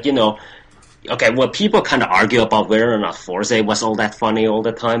least, like, you know, okay, well, people kind of argue about whether or not Forze was all that funny all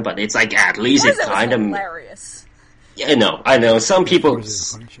the time, but it's like, at least it kind of... hilarious. Yeah, I know. Some people... Forze is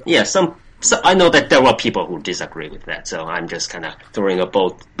a funny show. Yeah, So I know that there were people who disagree with that, so I'm just kind of throwing a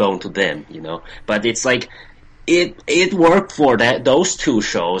bone to them, you know. But it's like, it worked for those two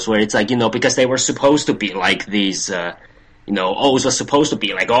shows where it's like, you know, because they were supposed to be like these, you know, O's was supposed to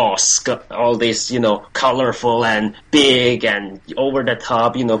be like, all this, you know, colorful and big and over the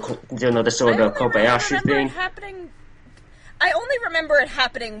top, you know, the sort of Kobayashi thing. I only remember it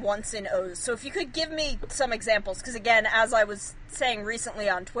happening once in O's, so if you could give me some examples, because again, as I was saying recently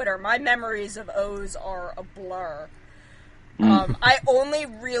on Twitter, my memories of O's are a blur. I only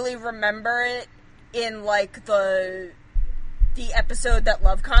really remember it in, like, the episode that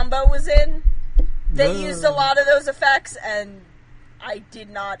Love Combo was in. They used a lot of those effects, and I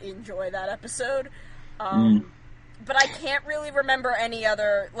did not enjoy that episode. But I can't really remember any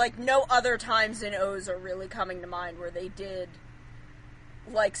other, like, no other times in O's are really coming to mind where they did,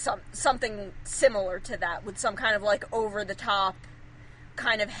 like, something similar to that, with some kind of, like, over-the-top,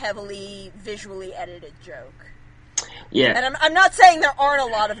 kind of heavily visually edited joke. Yeah. And I'm not saying there aren't a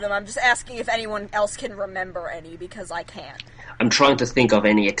lot of them, I'm just asking if anyone else can remember any, because I can't. I'm trying to think of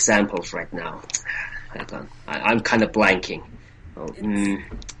any examples right now. Hold on. I'm kind of blanking.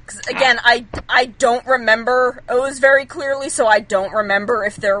 Because again, I don't remember O's very clearly, so I don't remember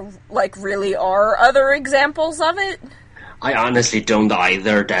if there, like, really are other examples of it. I honestly don't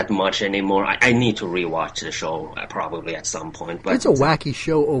either that much anymore. I need to rewatch the show probably at some point. But it's a wacky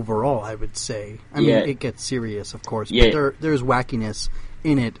show overall, I would say. I mean, it gets serious, of course, but there's wackiness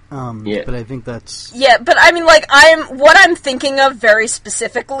in it. But I think that's... Yeah, but I mean, like, what I'm thinking of very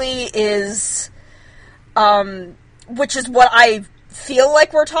specifically is, which is what I feel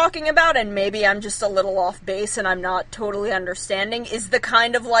like we're talking about, and maybe I'm just a little off base and I'm not totally understanding, is the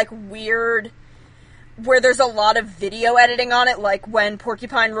kind of, like, weird, where there's a lot of video editing on it, like when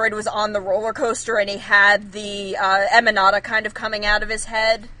Porcupine Roid was on the roller coaster and he had the Emanata kind of coming out of his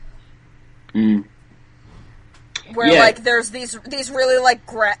head. Where, like, there's these really,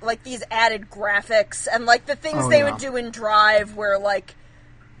 like, these added graphics, and, like, the things they would do in Drive where, like,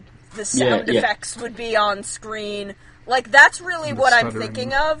 the sound effects would be on screen. Like, that's really what I'm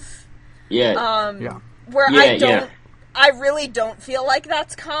thinking of. Where I really don't feel like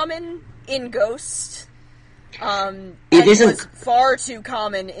that's common in Ghost. It was far too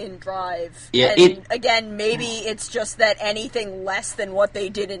common in Drive. Yeah, and again, maybe it's just that anything less than what they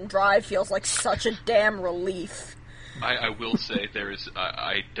did in Drive feels like such a damn relief. I will say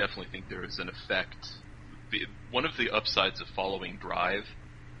I definitely think there is an effect. One of the upsides of following Drive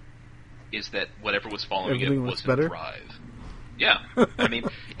is that whatever was following Everything it looks wasn't better? Drive. Yeah, I mean,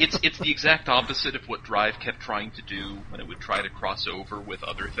 it's the exact opposite of what Drive kept trying to do when it would try to cross over with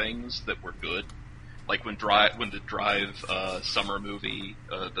other things that were good. Like when the Drive summer movie,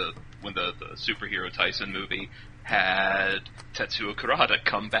 when the superhero Tyson movie had Tetsuo Kurata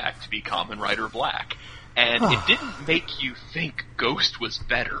come back to be Kamen Rider Black. And it didn't make you think Ghost was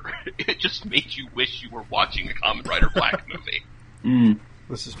better. It just made you wish you were watching a Kamen Rider Black movie.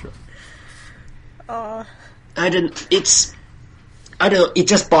 This is true. It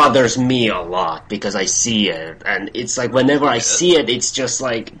just bothers me a lot because I see it, and it's like whenever I see it, it's just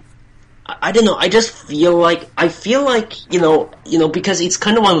like, I don't know, I feel like, you know, because it's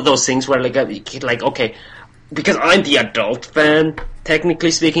kind of one of those things where like okay, because I'm the adult fan,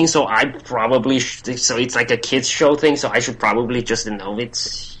 technically speaking, so I probably so it's like a kids show thing. So I should probably just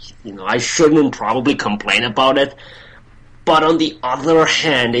I shouldn't probably complain about it. But on the other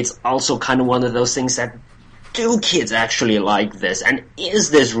hand, it's also kind of one of those things that, do kids actually like this? And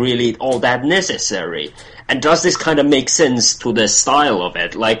is this really all that necessary? And does this kind of make sense to the style of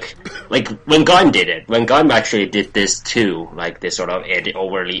it? Like when Gaim did it. When Gaim actually did this too, like this sort of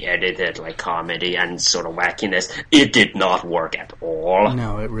overly edited like comedy and sort of wackiness, it did not work at all.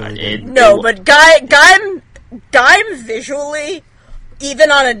 No, it really didn't. But Gaim visually,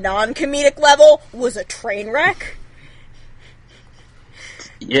 even on a non-comedic level, was a train wreck.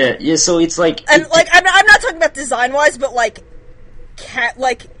 Yeah, so it's like... And, I'm not talking about design-wise, but,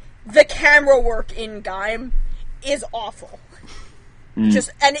 the camera work in Gaim is awful. And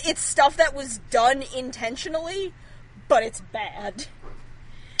it's stuff that was done intentionally, but it's bad.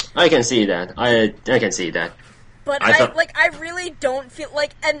 I can see that. I can see that. But I really don't feel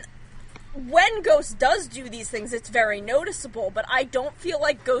like... And when Ghost does do these things, it's very noticeable, but I don't feel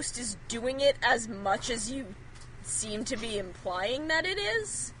like Ghost is doing it as much as you seem to be implying that it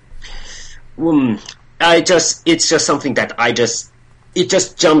is. It's just something that it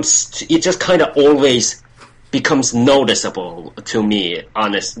just kind of always becomes noticeable to me,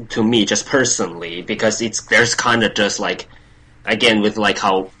 just personally, because there's kind of just like, again, with like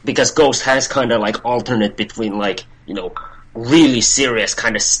how, because Ghost has kind of like alternate between like, really serious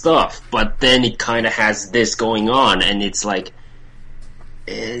kind of stuff, but then it kind of has this going on, and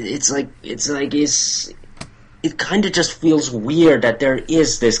it kind of just feels weird that there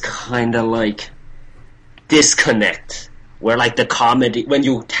is this kind of like disconnect where like the comedy, when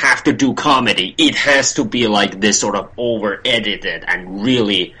you have to do comedy, it has to be like this sort of over edited and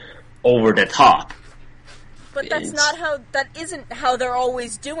really over the top. But that isn't how they're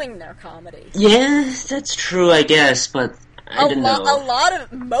always doing their comedy. Yeah, that's true, I guess, but I don't know.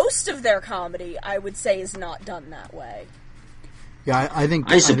 Most of their comedy, I would say, is not done that way. Yeah, I think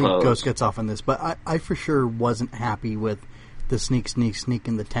Ghost gets off on this, but I for sure wasn't happy with the sneak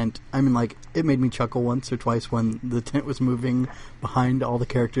in the tent. I mean, like, it made me chuckle once or twice when the tent was moving behind all the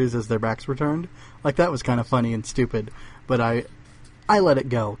characters as their backs were turned. Like, that was kind of funny and stupid, but I let it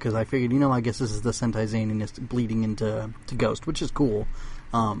go, because I figured, I guess this is the Sentai zaniness bleeding into Ghost, which is cool.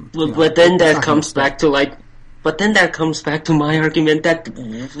 But then that comes back to, like... But then that comes back to my argument that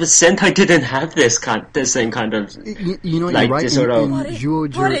Sentai didn't have the same kind of... you're right. But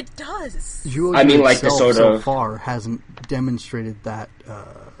it does. Zyuohger I mean, like the sort so of... far hasn't demonstrated that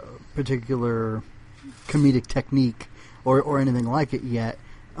particular comedic technique or anything like it yet.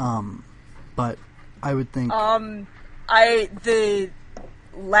 But I would think... the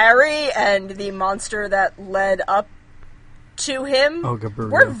Larry and the monster that led up to him.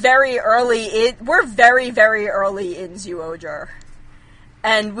 We're very early. We're very, very early in Zyuohger,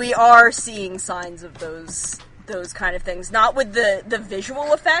 and we are seeing signs of those kind of things. Not with the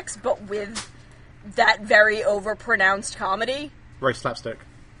visual effects, but with that very overpronounced comedy. Very slapstick.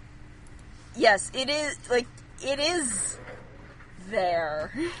 Yes, it is. It is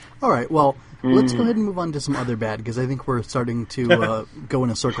there. All right. Well, let's go ahead and move on to some other bad, because I think we're starting to go in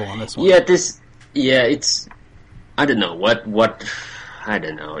a circle on this one. It's. I don't know what I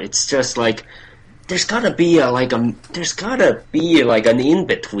don't know. It's just like there's gotta be an in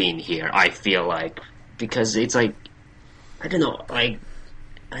between here. I feel like, because it's like I don't know.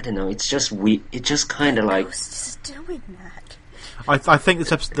 It's just It's just kind of like Ghost is doing that. I think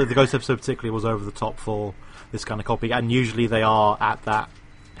this episode, the Ghost episode particularly, was over the top for this kind of copy, and usually they are at that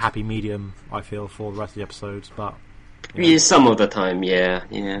happy medium. I feel for the rest of the episodes, but yeah, some of the time, yeah.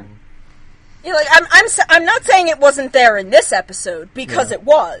 Yeah, I'm not saying it wasn't there in this episode, because it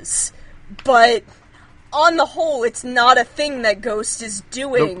was, but on the whole, it's not a thing that Ghost is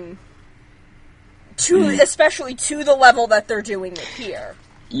doing especially to the level that they're doing it here.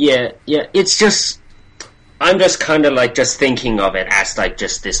 Yeah, it's just, I'm just kind of like just thinking of it as like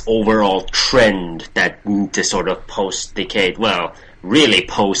just this overall trend that to sort of post-Decade, well, really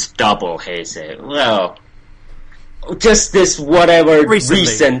post-Double Heisei, well... Just this whatever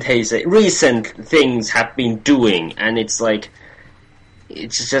recent things have been doing, and it's like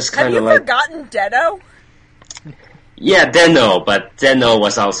it's just kind of like. Have you forgotten Den-O? Yeah, Den-O, but Den-O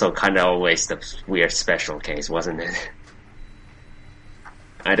was also kind of always the weird special case, wasn't it?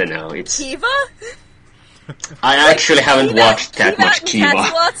 I don't know. It's Kiva. I actually haven't watched that much Kiva.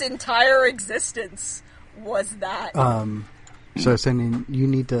 Catslot's entire existence was that. So, Sending, you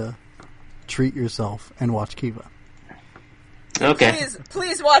need to treat yourself and watch Kiva. Okay.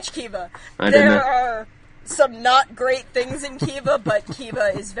 Please watch Kiva. There are some not great things in Kiva, but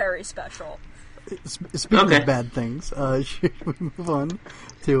Kiva is very special. Speaking Okay. of bad things, should we move on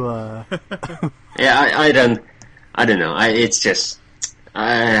to? Yeah, I don't know. It's just,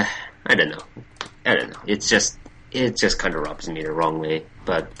 I don't know. It just kind of rubs me the wrong way.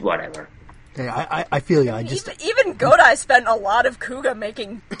 But whatever. Hey, I feel you. I just Even Godai spent a lot of Kuga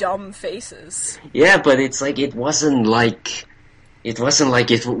making dumb faces. Yeah, but it's like it wasn't like when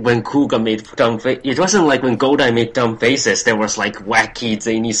Kuga made dumb it wasn't like when Godai made dumb faces. There was like wacky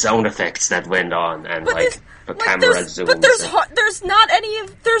zany sound effects that went on and But the camera zooms. But there's not any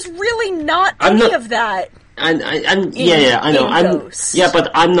of. There's really not any of that. I know. Ghost.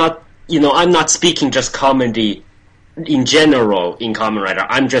 But I'm not. I'm not speaking just comedy in general in Kamen Rider.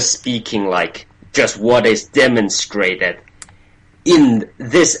 I'm just speaking like just what is demonstrated in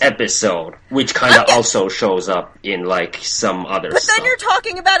this episode, which kind of also shows up in like some other But stuff. then you're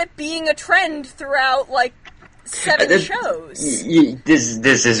talking about it being a trend throughout like 7 shows.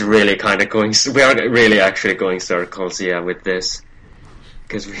 This is really kind of going. We are really actually going circles, with this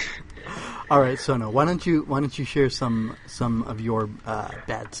because we. all right. So no, why don't you share some of your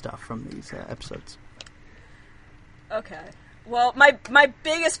bad stuff from these episodes? Okay. Well, my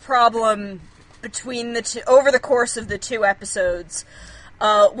biggest problem between the two, over the course of the 2 episodes,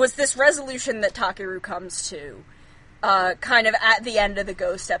 was this resolution that Takeru comes to, kind of at the end of the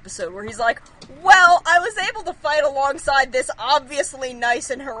Ghost episode, where he's like, well, I was able to fight alongside this obviously nice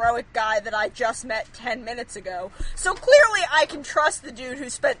and heroic guy that I just met 10 minutes ago, so clearly I can trust the dude who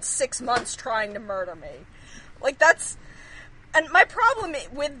spent 6 months trying to murder me. Like, that's... And my problem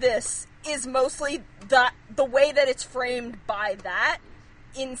with this is mostly the way that it's framed by that,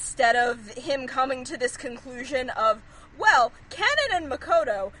 instead of him coming to this conclusion of, well, Kanon and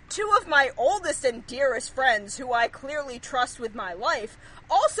Makoto, 2 of my oldest and dearest friends who I clearly trust with my life,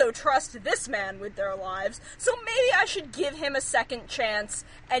 also trust this man with their lives, so maybe I should give him a second chance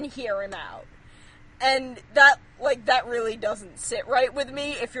and hear him out. And that really doesn't sit right with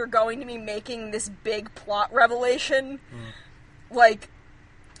me if you're going to be making this big plot revelation.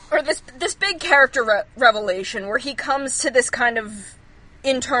 Or this big character revelation where he comes to this kind of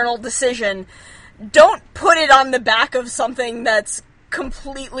internal decision. Don't put it on the back of something that's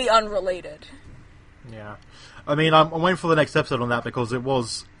completely unrelated. Yeah. I mean, I'm waiting for the next episode on that because it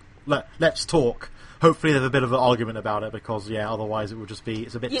was let's talk. Hopefully there's a bit of an argument about it because, otherwise it would just be,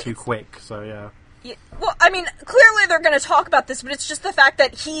 it's a bit too quick, so Yeah, well, I mean, clearly they're going to talk about this, but it's just the fact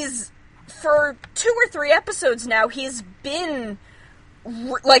that he's, for 2 or 3 episodes now, he's been,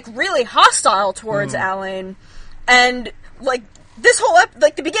 really hostile towards Alain, and, this whole,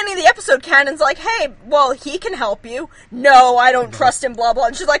 the beginning of the episode, Kanon's like, hey, well, he can help you. No, I don't trust him, blah, blah,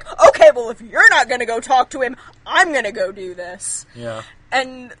 and she's like, okay, well, if you're not gonna go talk to him, I'm gonna go do this. Yeah.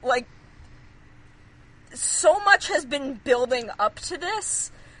 And, so much has been building up to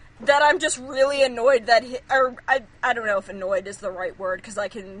this, that I'm just really annoyed that I don't know if annoyed is the right word, because I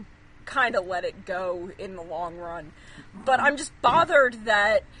can kind of let it go in the long run. But I'm just bothered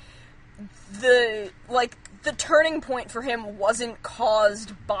that the turning point for him wasn't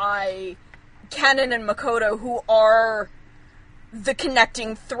caused by Kanon and Makoto, who are the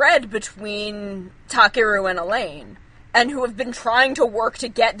connecting thread between Takeru and Elaine, and who have been trying to work to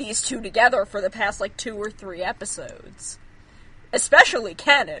get these 2 together for the past, 2 or 3 episodes. Especially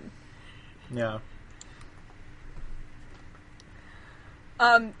Kanon. Yeah.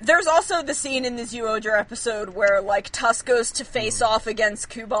 There's also the scene in the Zyuohger episode where, Tusk goes to face off against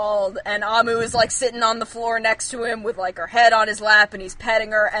Kubald, and Amu is, sitting on the floor next to him with, her head on his lap, and he's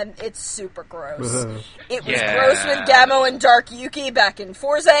petting her, and it's super gross. It was gross with Gamo and Dark Yuki back in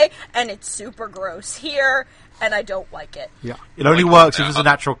Forze, and it's super gross here, and I don't like it. Yeah. It only works if it's an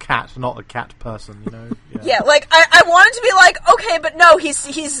actual cat, not a cat person, Yeah, I wanted to be okay, but no,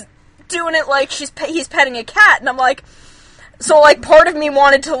 he's doing it like he's petting a cat, and I'm like... So, part of me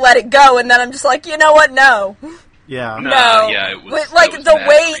wanted to let it go, and then I'm just like, you know what, no. Yeah. No. Yeah, it was...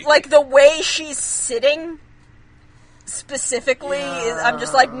 But, the way she's sitting, specifically, I'm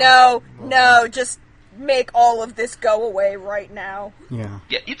just like, no, just make all of this go away right now. Yeah.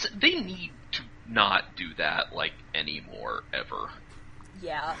 Yeah, they need to not do that, anymore, ever.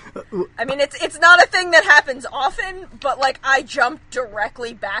 Yeah. I mean, it's not a thing that happens often, but, I jumped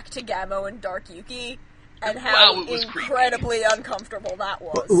directly back to Gamo and Dark Yuki, and how incredibly uncomfortable that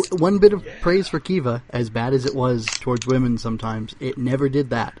was. One bit of praise for Kiva, as bad as it was towards women sometimes, it never did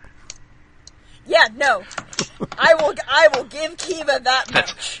that. Yeah, no. I will give Kiva that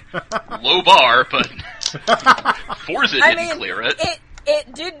much. Low bar, but Forza didn't clear it.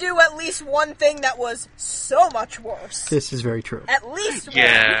 It did do at least one thing that was so much worse. This is very true. At least one.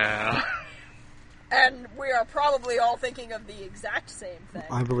 Yeah. And we are probably all thinking of the exact same thing.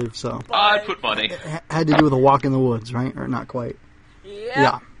 I believe so. I'd put money. Had to do with a walk in the woods, right? Or not quite. Yep.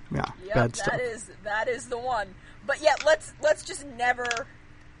 Yeah. Yep, Bad stuff. that is the one. But yeah, let's just never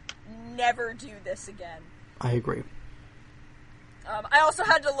do this again. I agree. I also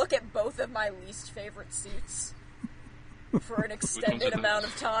had to look at both of my least favorite suits for an extended amount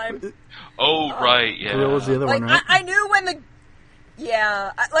of time. Oh, right, yeah. What was the other Like one, right? I knew when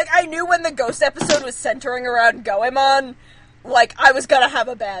I knew when the Ghost episode was centering around Goemon, like I was gonna have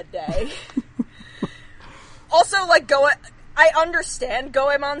a bad day. Also, like I understand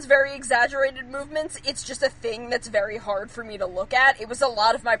Goemon's very exaggerated movements. It's just a thing that's very hard for me to look at. It was a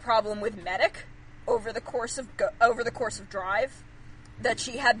lot of my problem with Medic over the course of Drive, that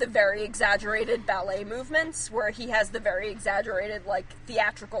she had the very exaggerated ballet movements, where he has the very exaggerated, like,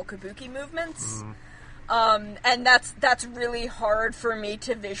 theatrical kabuki movements. And that's really hard for me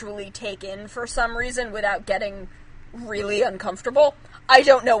to visually take in for some reason without getting really uncomfortable. I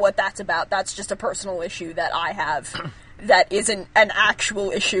don't know what that's about. That's just a personal issue that I have that isn't an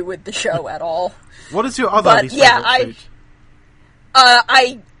actual issue with the show at all. What is your other least favorite suit?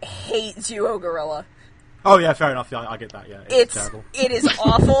 I hate Zuo Gorilla. Oh yeah, fair enough. Yeah, I get that. Yeah, it's terrible. It is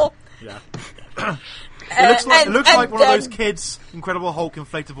awful. Yeah. It looks like one of those kids' Incredible Hulk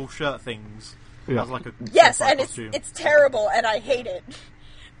inflatable shirt things. Yeah. Like a yes, and it's terrible, and I hate it.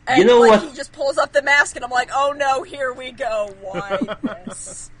 And you know what? He just pulls up the mask, and I'm like, oh no, here we go. Why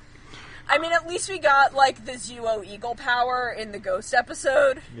this? I mean, at least we got, like, the Zuo Eagle power in the Ghost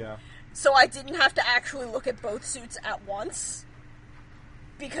episode. Yeah. So I didn't have to actually look at both suits at once.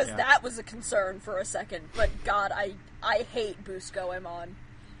 Because that was a concern for a second. But God, I hate Boost Goemon.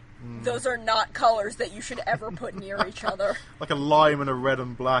 Those are not colors that you should ever put near each other. Like a lime and a red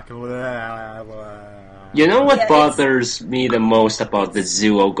and black. And You know what bothers me the most about the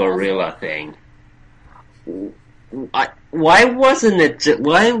Zuo Gorilla thing? Why wasn't it?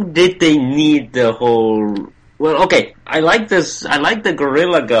 Why did they need the whole? Well, okay, I like the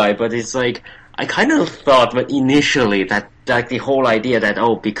gorilla guy, but it's like I kind of thought, but initially that like the whole idea that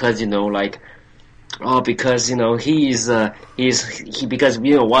because because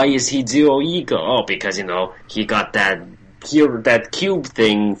why is he Zuo Eagle? Because he got that cube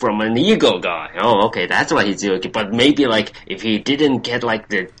thing from an eagle guy. Oh, okay, that's why he's Zuo. But maybe if he didn't get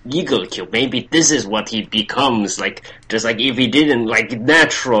the eagle cube, maybe this is what he becomes. Just if he didn't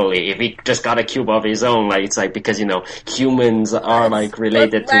naturally, if he just got a cube of his own, it's because humans are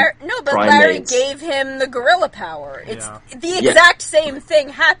related to but primates. Larry gave him the gorilla power. It's the exact same thing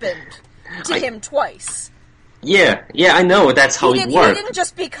happened to him twice. Yeah, I know that's how it worked. He didn't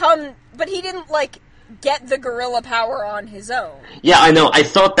just become, but he didn't get the gorilla power on his own. Yeah, I know. I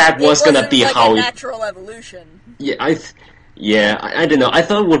thought that was gonna be how a natural evolution. Yeah, I don't know. I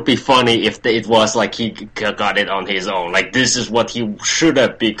thought it would be funny if it was he got it on his own. This is what he should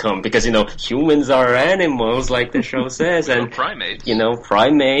have become, because humans are animals, like the show says, and primates.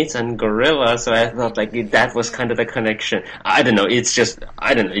 Primates and gorillas. So I thought that was kind of the connection. I don't know. It's just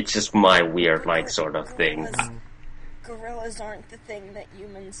It's just my weird sort of thing. Gorillas aren't the thing that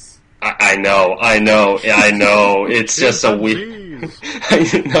humans. I know. It's just a weird.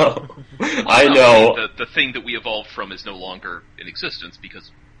 I know. The thing that we evolved from is no longer in existence because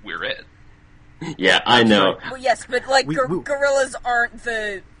we're it. Yeah, I know. Well, yes, but gorillas aren't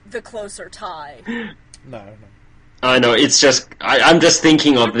the closer tie. No. I know. It's just I'm just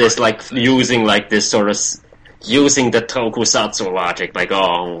thinking of this using this sort of using the tokusatsu logic,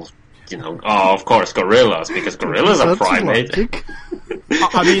 of course, gorillas, because gorillas are primates.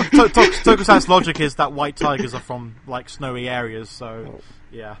 I mean, Tokusatsu's logic is that white tigers are from snowy areas, so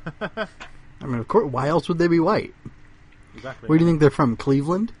yeah. I mean, of course. Why else would they be white? Exactly. Where do you think they're from?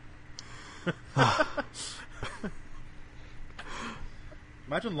 Cleveland?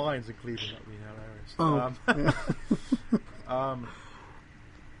 Imagine lions in Cleveland. That would be hilarious.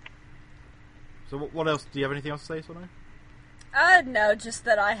 So what else? Do you have anything else to say, Sono? No, just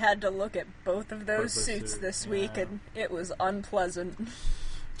that I had to look at both of those suits this week, and it was unpleasant.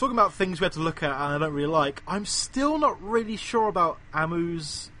 Talking about things we had to look at and I don't really like, I'm still not really sure about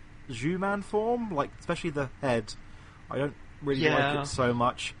Amu's Zhu-Man form, especially the head. I don't really like it so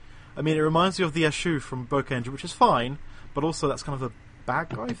much. I mean, it reminds me of the Ashu from Bokenger, which is fine, but also that's kind of a bad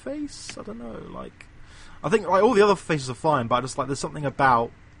guy face? I don't know, I think all the other faces are fine, but I just there's something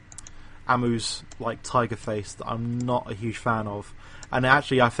about Amu's tiger face that I'm not a huge fan of, and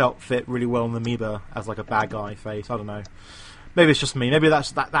actually I felt fit really well in the Amoeba as a bad guy face. I don't know, maybe it's just me. Maybe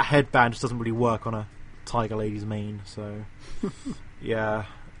that headband just doesn't really work on a tiger lady's mane. So yeah,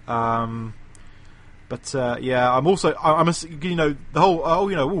 but But yeah, I'm also the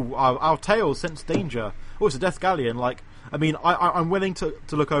whole our tails sense danger. Oh, it's a Death Galleon. Like, I mean, I'm willing to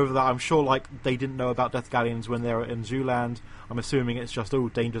look over that. I'm sure like they didn't know about Death Galleons when they were in Zooland. I'm assuming it's just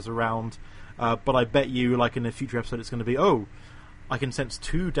dangers around. But I bet you, like in a future episode, it's going to be I can sense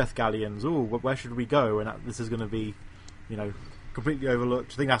 2 Death Galleons. Oh, where should we go? And this is going to be, completely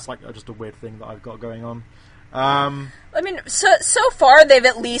overlooked. I think that's like just a weird thing that I've got going on. I mean, so far they've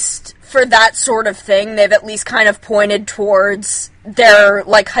at least, for that sort of thing, they've at least kind of pointed towards their,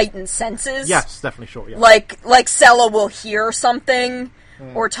 like, heightened senses. Yes, definitely, sure, yeah. Like Sella will hear something,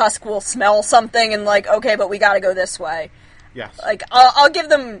 or Tusk will smell something, and like, okay, but we gotta go this way. Yes. Like, I'll give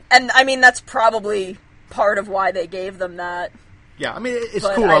them, and I mean, that's probably part of why they gave them that. Yeah, I mean, it's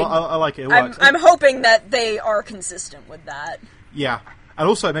But cool, I like it, it works. I'm hoping that they are consistent with that. Yeah, and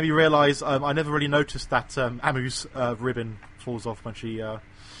also it made me realise I never really noticed that Amu's ribbon falls off when she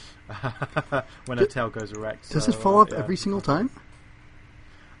when her tail goes erect. Does so, it fall off yeah. every single time?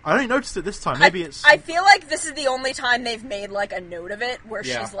 I only noticed it this time. Maybe it's. I feel like this is the only time they've made like a note of it where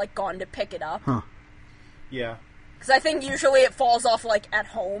Yeah. she's like gone to pick it up. Huh. Yeah. Because I think usually it falls off like at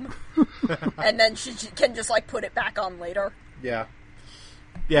home, and then she can just like put it back on later. Yeah.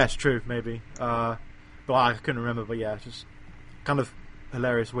 Yeah, it's true. Maybe. But I couldn't remember. But yeah, it's just kind of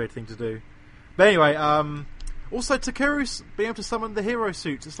hilarious, weird thing to do. But anyway, also Takeru's being able to summon the hero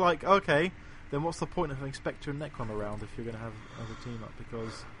suits. It's like, okay, then what's the point of having Spectre and Necron around if you're going to have a team up?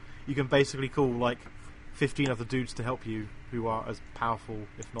 Because you can basically call like 15 other dudes to help you who are as powerful,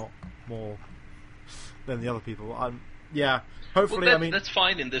 if not more, than the other people. Yeah, hopefully. Well, I mean, that's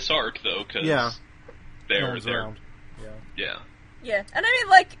fine in this arc though, because no they're one's around. Yeah. Yeah, and I mean,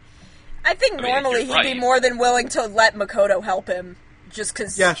 like, I think I mean, normally you're he'd be right. more than willing to let Makoto help him, just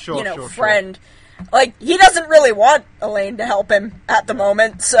because, Yeah, sure, sure. friend. Like, he doesn't really want Elaine to help him at the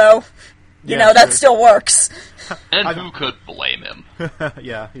moment, so, you Yeah, know, that true. still works. And who could blame him?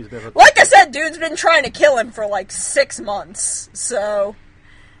 Yeah, he's a bit of a. Like I said, dude's been trying to kill him for, like, 6 months, so...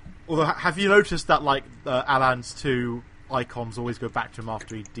 Although, have you noticed that like Alan's 2 icons always go back to him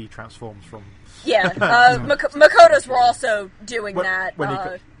after he de-transforms from Yeah, Makoto's were also doing when, that when he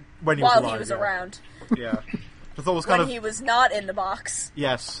while alive, he was yeah. around. Yeah, I thought it was kind When of he was not in the box.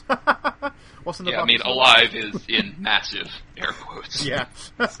 yes. What's in the Yeah, I mean, box? alive is in massive air quotes. Yeah,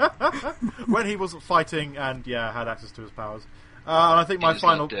 when he was fighting and had access to his powers. And I think my He's not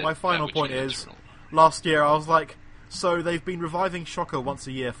final dead, my final that which point is is eternal. last year I was like, so they've been reviving Shocker once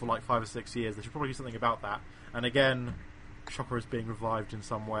a year for like 5 or 6 years. They should probably do something about that. And again, Shocker is being revived in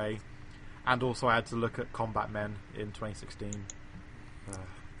some way. And also I had to look at Combat Men in 2016.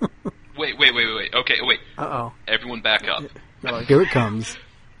 Wait. Okay, wait. Uh-oh. Everyone back up. Here it comes.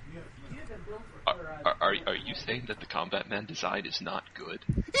 Are you saying that the Combat Man design is not good?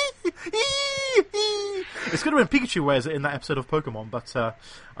 It's going to be Pikachu wears it in that episode of Pokemon, but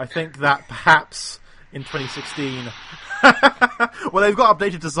I think that perhaps in 2016... well, they've got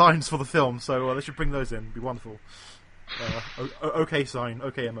updated designs for the film, so they should bring those in. It'd be wonderful. Okay sign,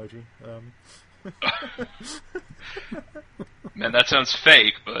 okay emoji. Man, that sounds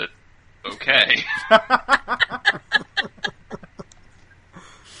fake, but okay.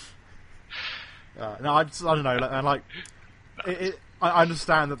 No, I don't know, and like... I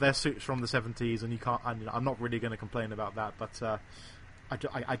understand that they're suits from the 70s, and you can't... I'm not really going to complain about that, but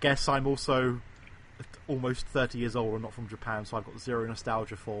I guess I'm also almost 30 years old and not from Japan, so I've got zero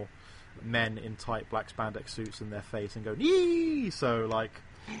nostalgia for men in tight black spandex suits in their face and go, "Yee!" So, like...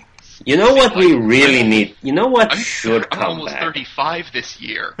 You know what we really need? You know what should I'm come almost back? 35 this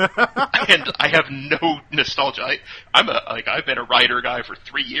year, and I have no nostalgia. I've been a writer guy for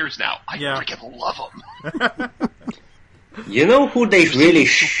 3 years now. I freaking love them. You know who they really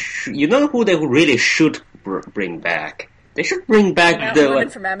should bring back? They should bring back Mountain Women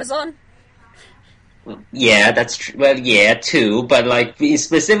from Amazon? Yeah, that's true. Well, yeah, too. But like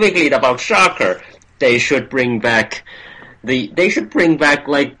specifically about Shocker, they should bring back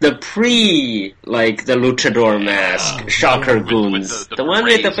like the the luchador mask Shocker goons, the one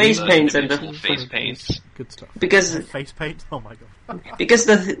with the face paints and the face paints. Good stuff. because Face paint? Oh my god. because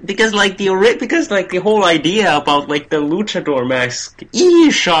the whole idea about like the luchador mask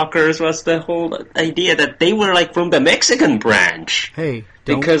Shockers was the whole idea that they were like from the Mexican branch. Hey,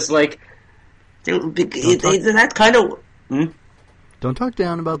 don't, Because like that kind of. don't talk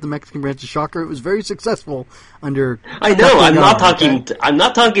down about the Mexican branch of Shocker. It was very successful under... I know. I'm not Captain talking. I'm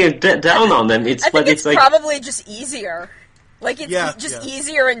not talking down on them. I think it's like probably just easier. Like, it's Yeah.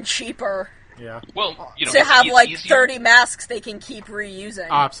 easier and cheaper Yeah. Well, you know, to have, it's like, easier. 30 masks they can keep reusing.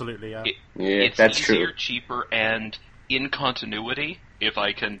 Absolutely, yeah. Yeah, It's that's easier, true. cheaper, and in continuity, if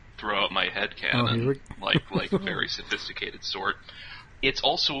I can throw out my headcanon, like very sophisticated sort, it's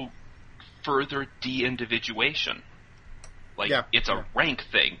also further de-individuation. Like, it's a rank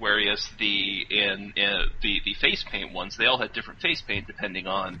thing, whereas the face paint ones, they all had different face paint depending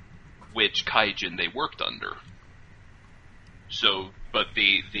on which kaijin they worked under. So, but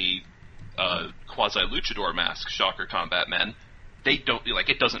the quasi-luchador mask Shocker Combat Men, they don't, like,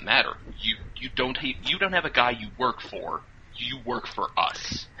 it doesn't matter. You don't have a guy you work for. You work for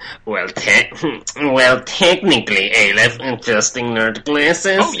us. Well, technically, Aleph, adjusting nerd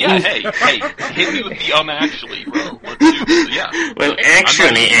glasses. Oh yeah, hey, hit me with the actually, bro. Let's do this. Yeah. Well,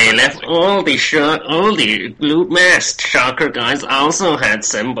 actually, Aleph, all the blue masked Shocker guys also had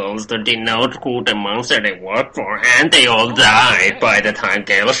symbols to denote who the monster they worked for, and they all died by the time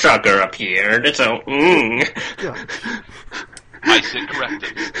Gale Shocker appeared. So, Yeah. I said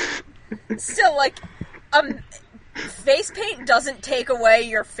corrected. Still, like, face paint doesn't take away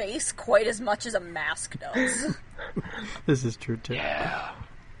your face quite as much as a mask does. This is true too. Yeah.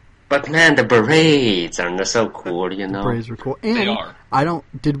 But man, the berets are so cool, you know. Berets were cool. And they are.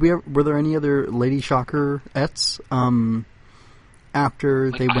 Were there any other Lady Shocker-ettes,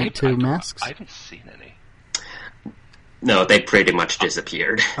 after they went to masks? I haven't seen any. No, they pretty much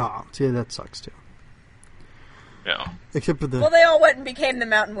disappeared. Oh, see, that sucks too. Yeah. Except for the... Well, they all went and became the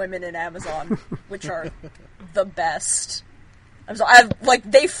mountain women in Amazon, which are the best.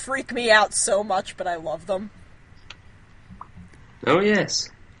 They freak me out so much, but I love them. Oh, yes.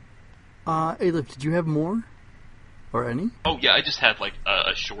 Aleph, did you have more? Or any? Oh, yeah, I just had, like,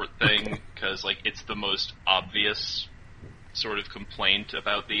 a short thing, because, like, it's the most obvious sort of complaint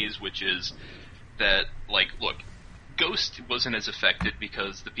about these, which is that, like, look, Ghost wasn't as affected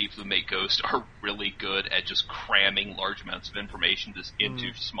because the people who make Ghost are really good at just cramming large amounts of information just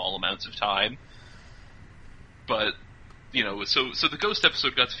into small amounts of time. But, you know, so the Ghost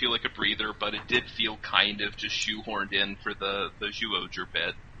episode got to feel like a breather, but it did feel kind of just shoehorned in for the Zyuohger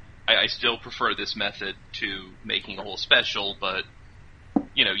bit. I still prefer this method to making a whole special, but,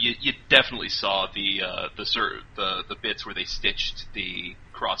 you know, you definitely saw the bits where they stitched the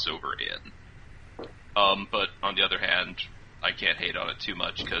crossover in. But on the other hand, I can't hate on it too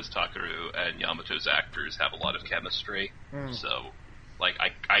much because Takeru and Yamato's actors have a lot of chemistry. So, like,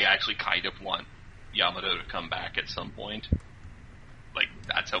 I actually kind of want Yamato to come back at some point. Like,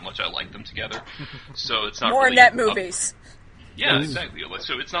 that's how much I like them together. So it's not more really net movies. Yeah, exactly.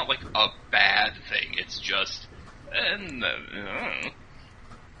 So it's not like a bad thing. It's just,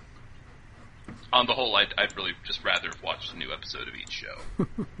 on the whole, I'd really just rather have watched a new episode of each show.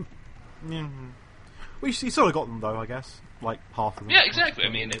 Mm-hmm. Well, you sort of got them though, I guess. Like half of them. Yeah, exactly. I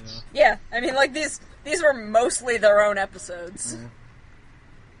mean, it's like these were mostly their own episodes.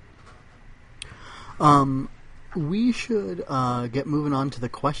 We should get moving on to the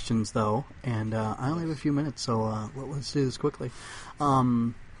questions, though, and I only have a few minutes, so let's do this quickly.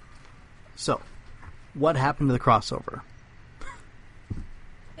 So, what happened to the crossover?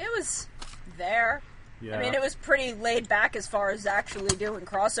 It was there. Yeah. I mean, it was pretty laid back as far as actually doing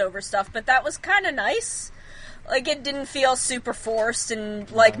crossover stuff, but that was kind of nice. Like, it didn't feel super forced, and,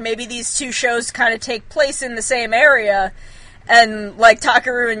 like, maybe these two shows kind of take place in the same area, and, like,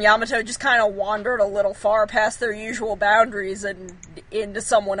 Takeru and Yamato just kind of wandered a little far past their usual boundaries and into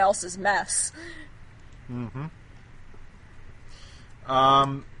someone else's mess. Mm-hmm.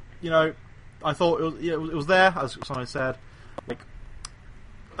 You know, I thought it was there, as someone said. Like,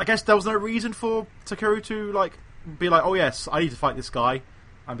 I guess there was no reason for Takeru to, like, be like, oh yes, I need to fight this guy,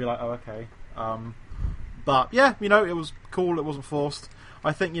 and be like, oh okay. But yeah, you know, it was cool. It wasn't forced.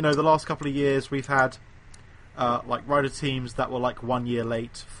 I think, you know, the last couple of years we've had like rider teams that were like 1 year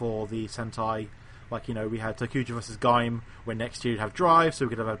late for the Sentai. Like, you know, we had Tokuja versus Gaim, where next year you'd have Drive, so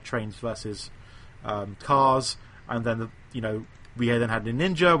we could have trains versus cars, and then we then had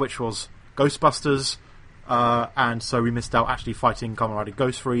Ninja, which was Ghostbusters, and so we missed out actually fighting Kamen Rider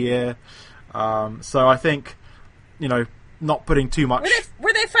Ghost for a year. So I think, you know, not putting too much.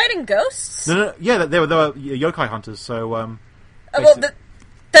 Were they fighting ghosts? No, yeah, they were yokai hunters. So well,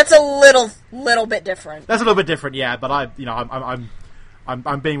 that's a little bit different. That's a little bit different, yeah. But I'm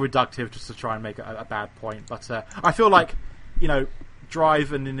being reductive just to try and make a bad point. But I feel like, you know,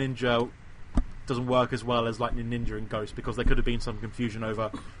 Drive and Ninja doesn't work as well as like Ninja and Ghost, because there could have been some confusion over,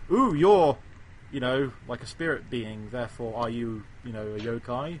 ooh, you're, you know, like a spirit being, therefore are you, you know, a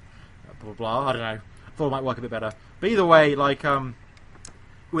yokai? Blah blah blah. I don't know. I thought it might work a bit better. But either way, like,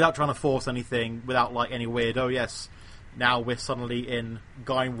 without trying to force anything, without like any weird, oh yes, now we're suddenly in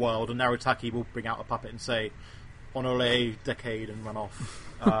Gaim world, and Narutaki will bring out a puppet and say, Honore Decade, and run off.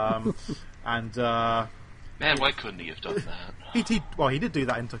 And Man, why couldn't he have done that? He did do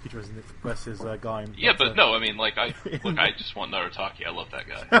that in Tokyo versus Gaim. Yeah, but no, I mean, like, I just want Narutaki. I love that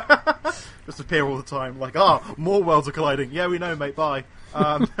guy. Just appear all the time, like, more worlds are colliding. Yeah, we know, mate. Bye.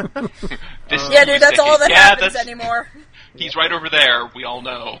 Yeah, dude, that's all that happens anymore. He's right over there. We all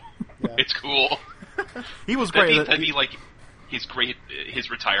know. Yeah. It's cool. He was great. That'd be like his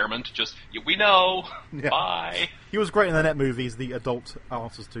retirement. Just we know. Yeah. Bye. He was great in the Net movies, the adult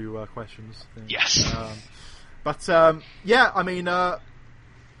answers to questions thing. Yes. Yeah, I mean, I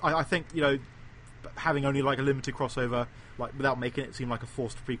think, you know, having only like a limited crossover, like without making it seem like a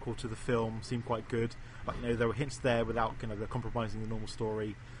forced prequel to the film, seemed quite good. Like, you know, there were hints there without kind of compromising the normal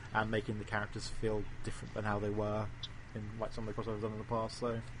story and making the characters feel different than how they were in like some of the crossovers done in the past.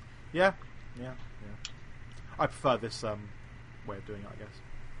 So, yeah. I prefer this way of doing it, I guess.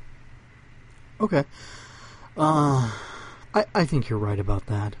 Okay. I think you're right about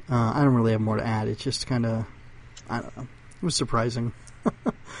that. I don't really have more to add. It's just kind of, I don't know. It was surprising.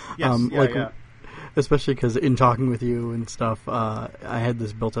 Yes, especially because in talking with you and stuff, I had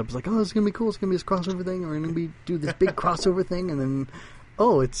this built up. It's like, oh, it's gonna be cool. It's gonna be this crossover thing. We're gonna do this big crossover thing, and then,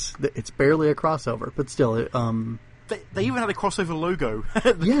 it's barely a crossover, but still, They even had a crossover logo at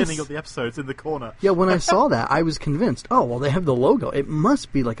the beginning of the episodes in the corner. Yeah, when I saw that, I was convinced, they have the logo. It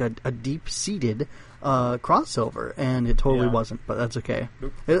must be like a deep-seated crossover, and it totally wasn't, but that's okay.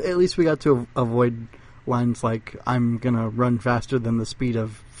 Nope. At least we got to avoid lines like, I'm going to run faster than the speed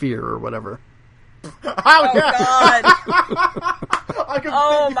of fear, or whatever. God!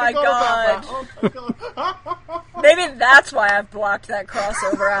 Oh my God! Oh my God! Maybe that's why I've blocked that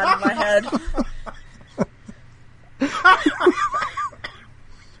crossover out of my head.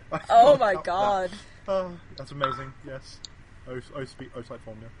 Oh my God! Oh, that's amazing. Yes. Type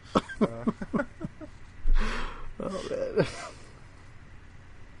form, yeah. Oh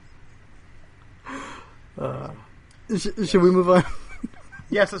man. Should we move on?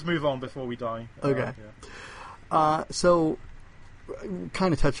 Yes, let's move on before we die. Okay. So, we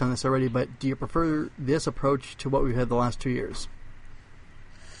kind of touched on this already, but do you prefer this approach to what we've had the last 2 years?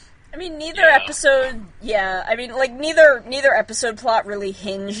 I mean, neither episode. Yeah, I mean, like neither episode plot really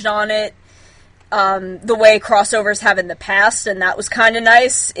hinged on it. The way crossovers have in the past, and that was kind of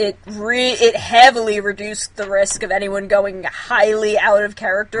nice. It heavily reduced the risk of anyone going highly out of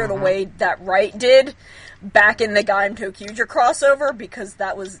character the way that Wright did back in the Gaim Tokyuja crossover, because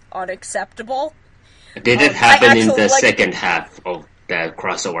that was unacceptable. Did it happen in the second half of the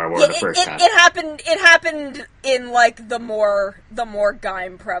crossover or the first half? It happened in like the more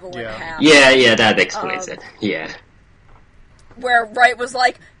Gaim prevalent half. Yeah, that explains it. Yeah. Where Wright was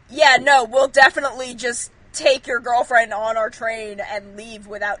like, yeah, no, we'll definitely just take your girlfriend on our train and leave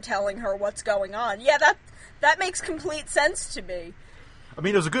without telling her what's going on. Yeah, that makes complete sense to me. I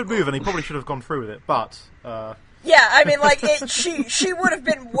mean, it was a good move, and he probably should have gone through with it, but... Yeah, I mean, like, she would have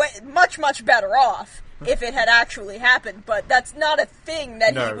been much better off if it had actually happened, but that's not a thing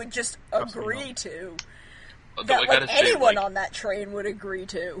that he would just agree to. That, like, anyone on that train would agree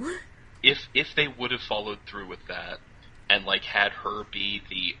to. If they would have followed through with that, and, like, had her be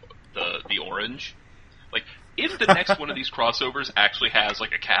the orange, like, if the next one of these crossovers actually has,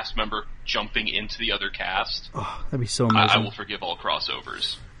 like, a cast member jumping into the other cast... Oh, that'd be so amazing. I will forgive all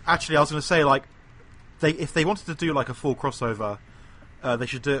crossovers. Actually, I was going to say, like, if they wanted to do, like, a full crossover, they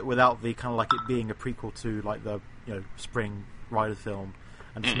should do it without the kind of, like, it being a prequel to, like, the, Spring Rider film,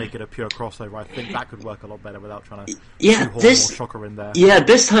 and just make it a pure crossover. I think that could work a lot better without trying to shoehorn more Shocker in there. Yeah,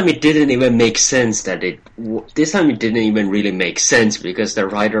 this time it didn't even make sense this time it didn't even really make sense, because the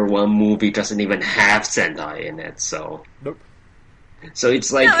Rider 1 movie doesn't even have Sentai in it, so... Nope. So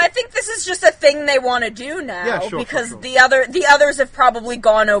it's like... No, I think this is just a thing they want to do now, because the others have probably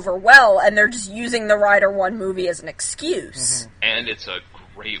gone over well, and they're just using the Rider 1 movie as an excuse. Mm-hmm. And it's a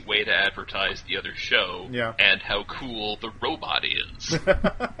great way to advertise the other show, and how cool the robot is.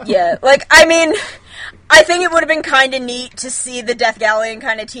 Yeah, like, I mean, I think it would have been kind of neat to see the Death Galleon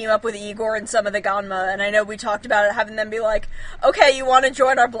kind of team up with Igor and some of the Ganma, and I know we talked about it, having them be like, okay, you want to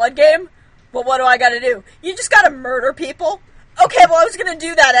join our blood game? Well, what do I gotta do? You just gotta murder people? Okay, well, I was gonna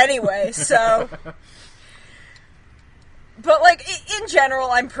do that anyway, so... But, like, in general,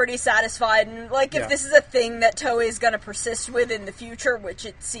 I'm pretty satisfied, and, like, if this is a thing that Toei's gonna persist with in the future, which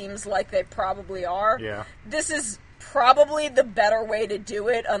it seems like they probably are, this is probably the better way to do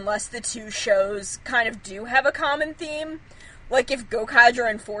it, unless the two shows kind of do have a common theme. Like, if Gokaiger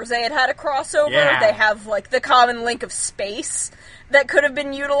and Forze had a crossover, they have, like, the common link of space that could have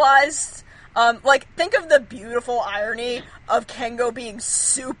been utilized. Like, think of the beautiful irony of Kengo being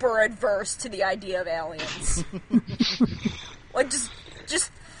super adverse to the idea of aliens. Like,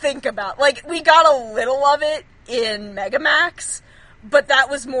 just think about. Like, we got a little of it in Megamax, but that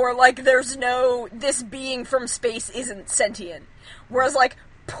was more like this being from space isn't sentient. Whereas, like,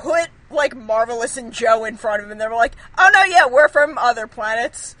 put, like, Marvelous and Joe in front of him, and they were like, oh no, yeah, we're from other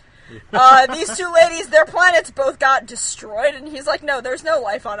planets. These two ladies, their planets both got destroyed, and he's like, no, there's no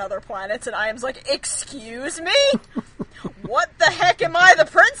life on other planets, and I am's like, excuse me? What the heck am I the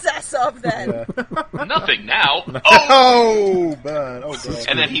princess of, then? Yeah. Nothing now. Oh! Oh, man. Oh, God.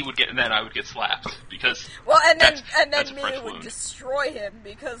 And then I would get slapped, because... Well, and that's then a fresh Mia would wound. destroy him,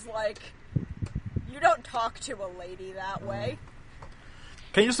 because, like, you don't talk to a lady that way.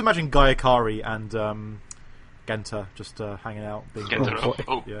 Can you just imagine Gaiakari and Genta just hanging out? Being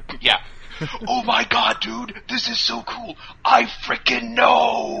Yeah. Oh my god, dude, this is so cool. I freaking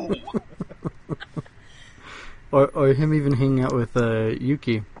know. Or him even hanging out with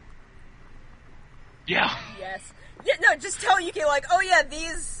Yuki. Yeah. Yes. Yeah, no, just tell Yuki, like, oh yeah,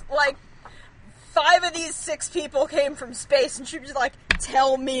 these, like, 5 of these 6 people came from space, and she'd be like,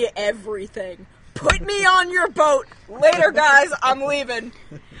 tell me everything. Put me on your boat. Later, guys, I'm leaving.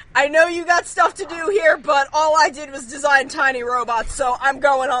 I know you got stuff to do here, but all I did was design tiny robots, so I'm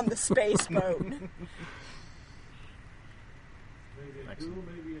going on the space boat.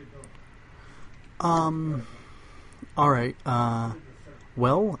 Alright,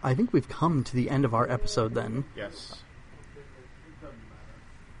 well, I think we've come to the end of our episode then. Yes.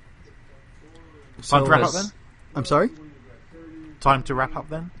 So, Time to wrap up then? I'm sorry? Time to wrap up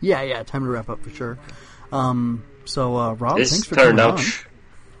then? Yeah, time to wrap up for sure. So, Rob, This thanks for turned coming out. on.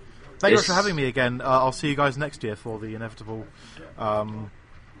 Thank you Yes. for having me again. I'll see you guys next year for the inevitable Kamen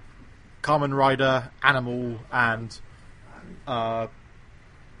Rider, Animal, and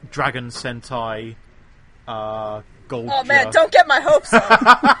Dragon Sentai Gold. Oh man, don't get my hopes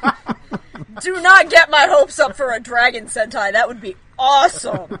up. Do not get my hopes up for a Dragon Sentai. That would be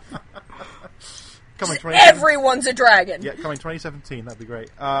awesome. Coming 2017. Everyone's a dragon. Yeah, coming 2017. That'd be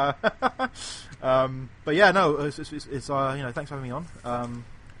great. But yeah, no, it's thanks for having me on.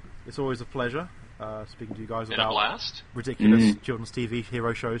 It's always a pleasure speaking to you guys Been a about blast. ridiculous children's TV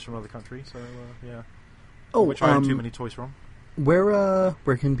hero shows from other countries. So yeah, Oh, which I own too many toys from. where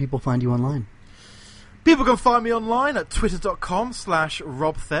can people find you online? People can find me online at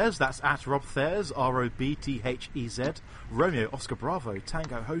twitter.com/RobThez. That's at RobThez, ROBTHEZ, Romeo, Oscar Bravo,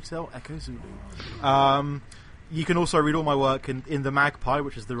 Tango, Hotel, Echo Zulu. You can also read all my work in the Magpie,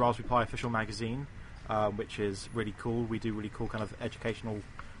 which is the Raspberry Pi official magazine, which is really cool. We do really cool kind of educational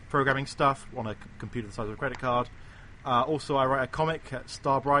programming stuff on a computer the size of a credit card. Also, I write a comic at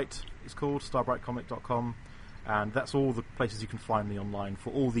Starbright. It's called starbrightcomic.com, and that's all the places you can find me online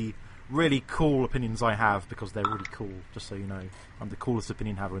for all the really cool opinions I have, because they're really cool, just so you know. I'm the coolest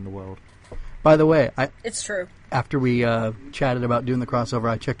opinion haver in the world. By the way, It's true. after we chatted about doing the crossover,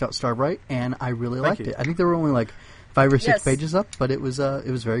 I checked out Starbright, and I really Thank liked you. it. I think there were only like 5 or 6 Yes. pages up, but it was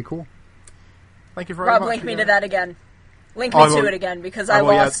very cool. Thank you very Rob, much. link me yeah. to that again. Link I me will- to it again, because I I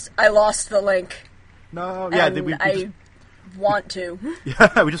will, yeah. lost the link. No, yeah, And we I just, want to.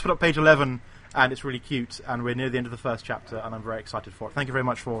 yeah, we just put up page 11, and it's really cute, and we're near the end of the first chapter, and I'm very excited for it. Thank you very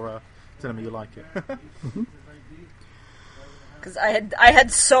much for telling me you like it. Because I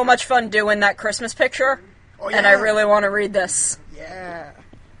had so much fun doing that Christmas picture, and I really want to read this. Yeah.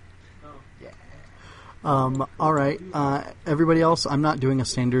 All right, everybody else, I'm not doing a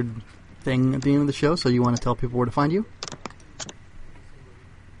standard thing at the end of the show, so you want to tell people where to find you?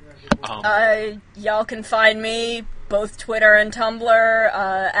 Y'all can find me both Twitter and Tumblr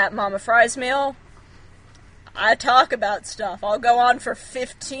at Mama Fries Meal. I talk about stuff. I'll go on for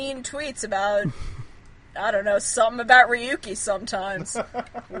 15 tweets about, I don't know, something about Ryuki sometimes.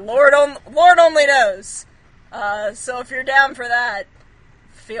 Lord only knows. So if you're down for that,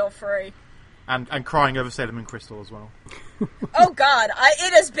 feel free. And crying over Sailor Moon Crystal as well. Oh God,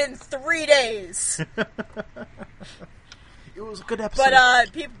 it has been 3 days. It was a good episode.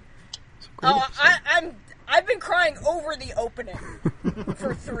 But people. Oh, I've been crying over the opening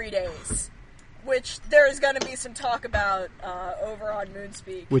for 3 days, which there is going to be some talk about over on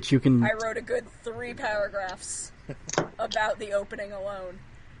Moonspeak. Which you can. I wrote a good 3 paragraphs about the opening alone.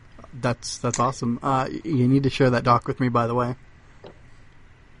 That's awesome. You need to share that doc with me, by the way.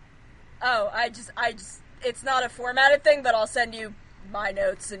 Oh, I just, it's not a formatted thing, but I'll send you my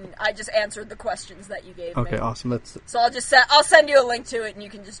notes, and I just answered the questions that you gave me. Okay, awesome. That's So I'll send you a link to it, and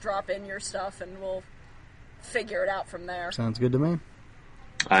you can just drop in your stuff, and we'll figure it out from there. sounds good to me.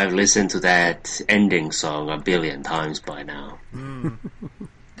 I've listened to that ending song a billion times by now.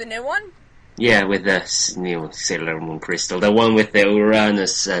 The new one? Yeah, with the new Sailor Moon Crystal, the one with the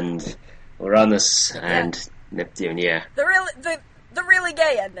Uranus and Neptune. Yeah, the really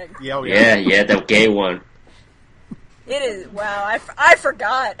gay ending. Yeah, oh, Yeah, the gay one. It is. Wow, I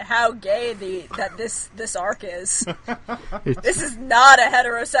forgot how gay this arc is. This is not a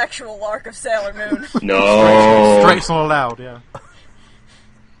heterosexual arc of Sailor Moon. No. Straight's not allowed, yeah.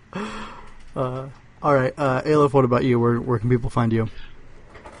 All right, Aleph, what about you? Where can people find you?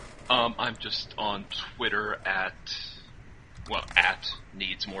 I'm just on Twitter at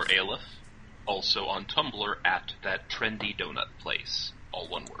Needs More Aleph. Also on Tumblr at That Trendy Donut Place. All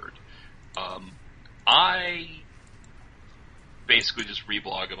one word. I basically just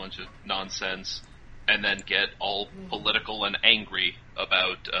reblog a bunch of nonsense and then get all political and angry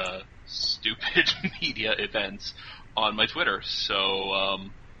about stupid media events on my Twitter. So,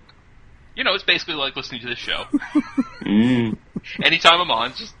 it's basically like listening to this show. Anytime I'm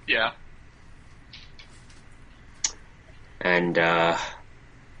on, just, yeah. And I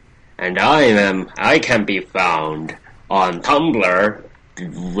can be found on Tumblr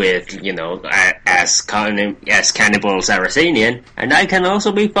with, as Cannibal Saracenian, and I can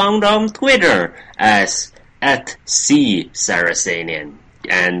also be found on Twitter as @CSaracenian.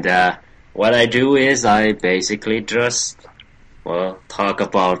 And what I do is I basically just, talk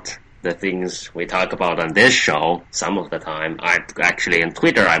about the things we talk about on this show some of the time. On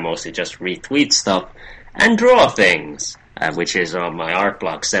Twitter, I mostly just retweet stuff and draw things, which is on my art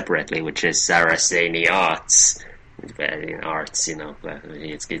blog separately, which is Saraceni Arts. Arts,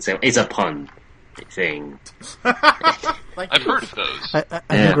 it's a pun thing. I've heard of those. I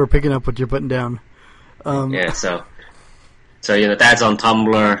think we're picking up what you're putting down. So that's on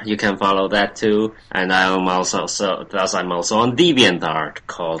Tumblr. You can follow that too. And I'm also on DeviantArt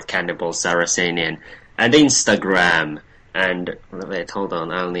called Cannibal Saracenian, and Instagram. And wait, hold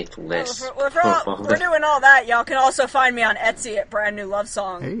on, I'll need to list. We're doing all that. Y'all can also find me on Etsy at Brand New Love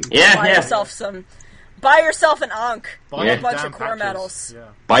Song. Hey. Buy yourself an Ankh. Buy a bunch of damn core patches. medals. Yeah.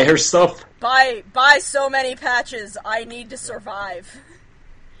 Buy her stuff. Buy so many patches. I need to survive.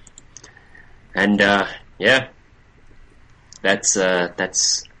 And that's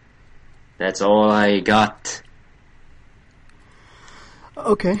all I got.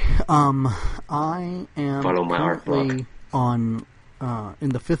 Okay. I am Follow my art blog. currently on in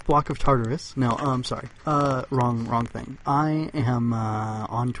the 5th block of Tartarus. No, I'm sorry. Wrong thing. I am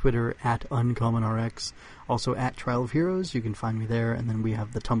on Twitter at UncommonRx, also at Trial of Heroes. You can find me there, and then we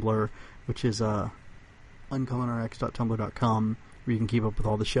have the Tumblr, which is uncommonrx.tumblr.com, where you can keep up with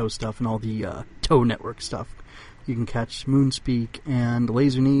all the show stuff and all the Toe Network stuff. You can catch Moonspeak and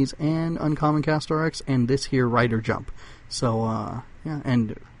Laser Knees and Uncommon Cast RX and this here Rider Jump. So,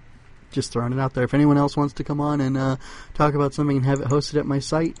 and just throwing it out there. If anyone else wants to come on and talk about something and have it hosted at my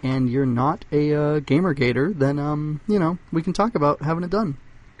site, and you're not a Gamergator, then we can talk about having it done.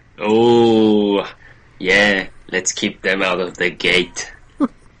 Oh, yeah. Let's keep them out of the gate.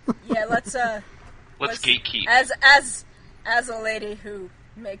 Yeah, let's gatekeep. As a lady who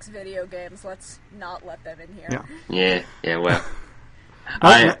makes video games, let's not let them in here. Yeah. Well,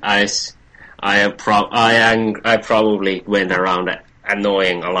 I probably went around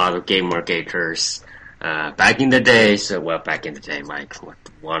annoying a lot of Gamergators back in the day. Like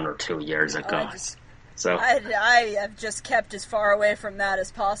 1 or 2 years ago. I have just kept as far away from that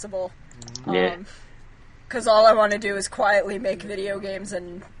as possible. Yeah. Because all I want to do is quietly make video games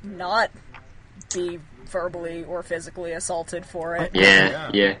and not be verbally or physically assaulted for it.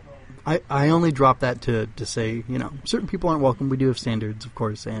 Yeah. I only drop that to say, certain people aren't welcome. We do have standards, of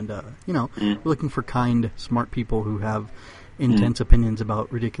course, and, we're looking for kind, smart people who have intense opinions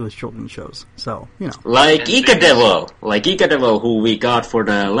about ridiculous children's shows. So, Like Ika-Devil, who we got for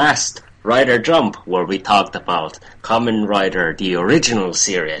the last Rider Jump, where we talked about Kamen Rider, the original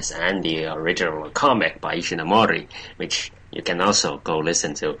series, and the original comic by Ishinomori, which you can also go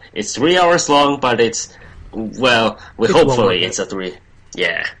listen to. It's 3 hours long, but hopefully it's a 3...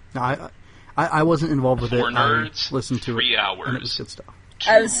 Yeah. No, I wasn't involved with it. Nerds, I listened to 3 it, hours. and it was good stuff.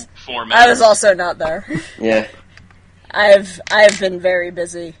 I was also not there. Yeah. I've been very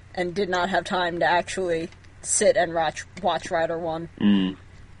busy and did not have time to actually sit and watch Rider 1.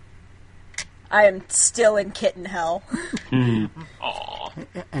 I am still in kitten hell. Aww.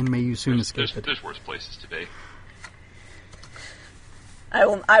 And may you soon escape it. There's worse places to be. I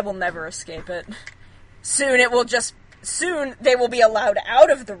will never escape it. Soon they will be allowed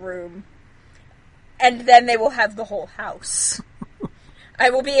out of the room, and then they will have the whole house. I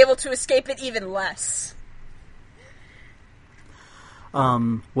will be able to escape it even less.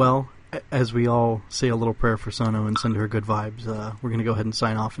 Well, as we all say a little prayer for Sono and send her good vibes, we're going to go ahead and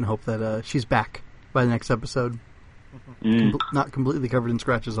sign off and hope that she's back by the next episode. Not completely covered in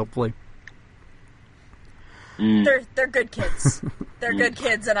scratches, hopefully. They're good kids. They're good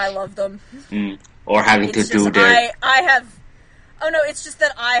kids, and I love them. Or having It's to do just their... I have. Oh no, it's just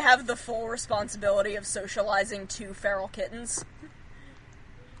that I have the full responsibility of socializing 2 feral kittens.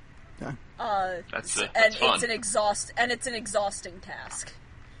 Yeah. That's and fun. it's an exhausting task.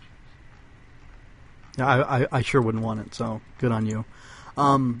 Yeah, I sure wouldn't want it, so good on you.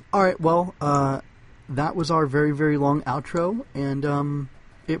 All right, well, that was our very, very long outro, and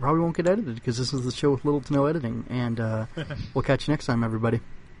it probably won't get edited because this is the show with little to no editing, and we'll catch you next time, everybody.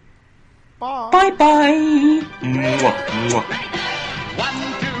 Bye. Bye-bye! Mwah, mwah.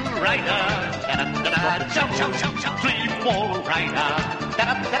 1, 2, rider, da-da-da-da, jump, jump, jump, jump. 3, 4, rider,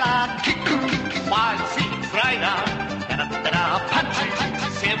 da-da-da-da, kick, 5, 6, rider,